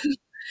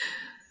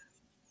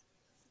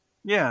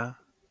 yeah.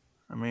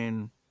 I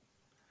mean,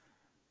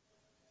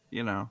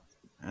 you know,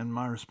 and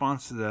my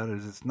response to that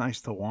is it's nice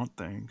to want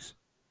things.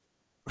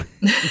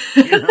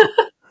 you know,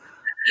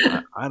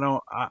 I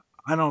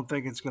don't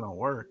think it's gonna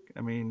work.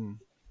 I mean,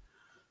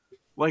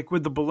 like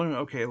with the balloon.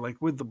 Okay,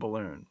 like with the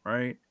balloon,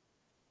 right?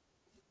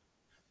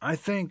 I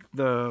think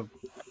the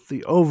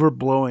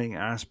overblowing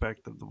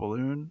aspect of the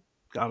balloon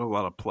got a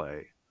lot of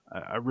play.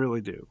 I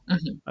really do.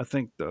 Mhm. I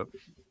think but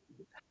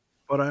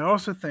I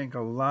also think a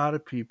lot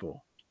of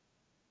people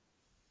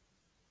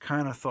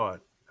kind of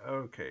thought,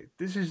 okay,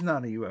 this is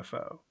not a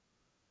UFO,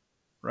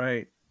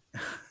 right?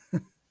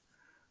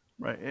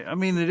 Right. I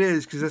mean, it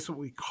is because that's what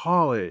we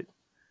call it,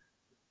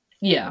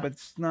 Yeah, but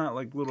it's not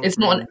like little it's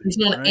not green it's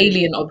men, not an right?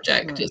 alien It's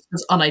object. not, It's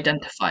just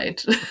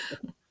unidentified.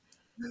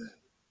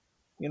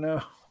 you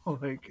know,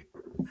 like,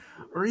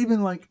 or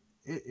even like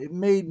it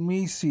made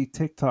me see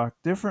TikTok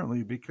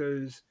differently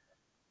because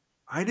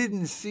I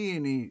didn't see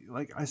any,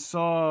 like, I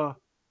saw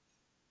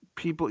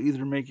people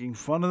either making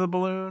fun of the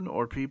balloon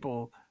or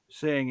people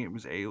saying it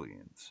was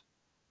aliens.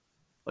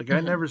 Like, I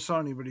Mhm. never saw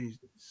anybody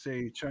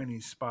say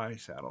Chinese spy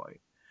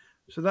satellite.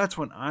 So that's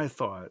when I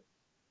thought,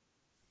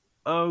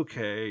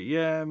 okay,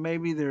 yeah,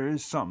 maybe there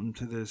is something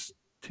to this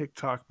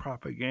TikTok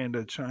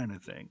propaganda China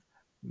thing.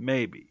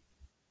 Maybe,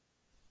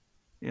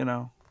 you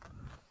know,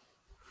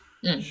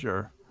 Mm.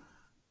 sure.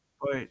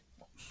 But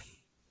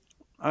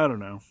I don't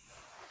know.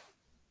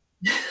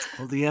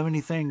 Well, do you have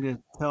anything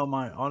to tell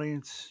my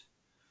audience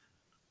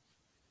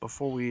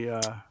before we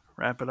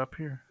wrap it up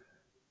here?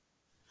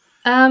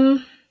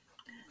 Um,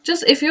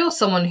 just if you're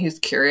someone who's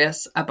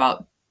curious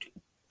about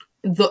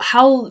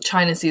how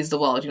China sees the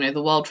world,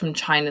 the world from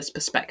China's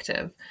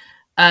perspective,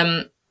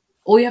 um,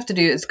 all you have to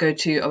do is go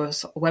to a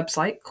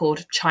website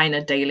called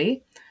China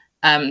Daily.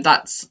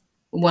 That's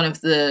one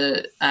of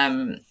the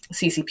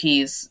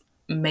CCP's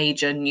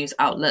major news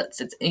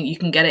outlets. You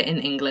can get it in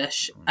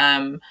English.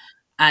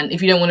 And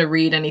if you don't want to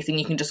read anything,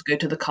 you can just go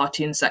to the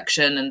cartoon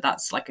section, and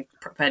that's like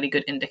a fairly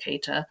good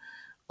indicator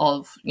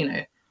of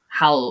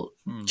how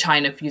Hmm.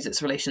 China views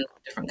its relations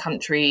with different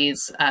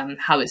countries,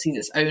 how it sees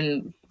its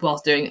own,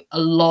 whilst doing a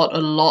lot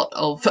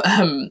of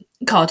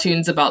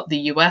cartoons about the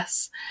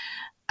US.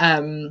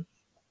 Um,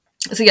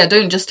 so yeah,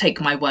 don't just take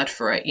my word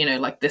for it.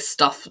 Like this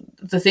stuff,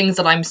 the things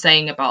that I'm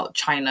saying about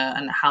China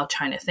and how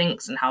China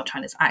thinks and how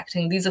China's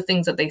acting, these are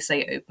things that they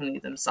say openly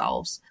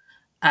themselves.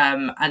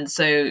 And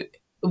so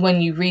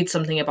when you read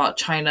something about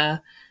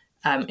China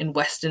in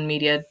Western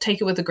media, take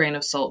it with a grain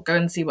of salt. Go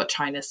and see what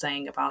China's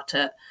saying about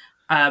it.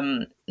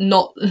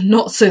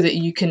 Not so that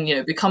you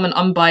can become an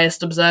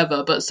unbiased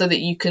observer, but so that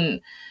you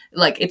can,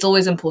 like, it's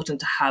always important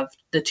to have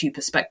the two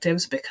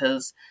perspectives,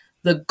 because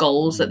the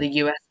goals that Hmm. the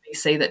US may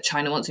say that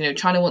China wants,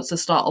 China wants to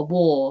start a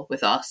war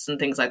with us and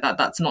things like that.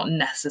 That's not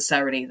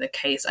necessarily the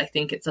case. I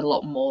think it's a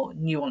lot more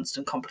nuanced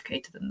and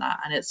complicated than that.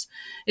 And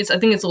I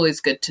think it's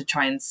always good to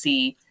try and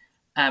see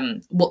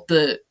what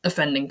the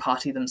offending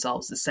party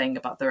themselves is saying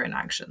about their own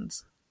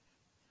actions.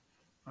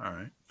 All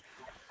right.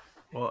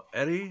 Well,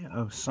 Eddie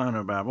of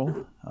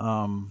Sinobabble,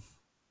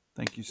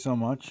 thank you so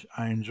much.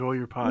 I enjoy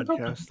your No problem.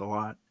 podcast a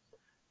lot,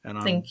 and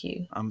Thank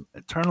you. I'm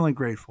eternally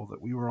grateful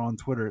that we were on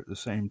Twitter at the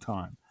same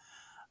time.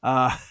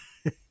 Uh,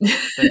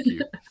 thank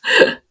you.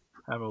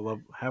 Have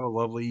a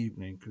lovely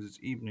evening because it's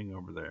evening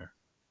over there.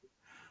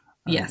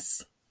 All right.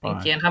 Yes. Thank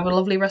Bye. you, and have a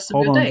lovely rest of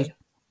Hold your on, day.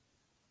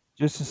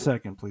 just a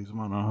second, please. I'm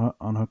gonna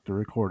unhook the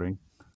recording.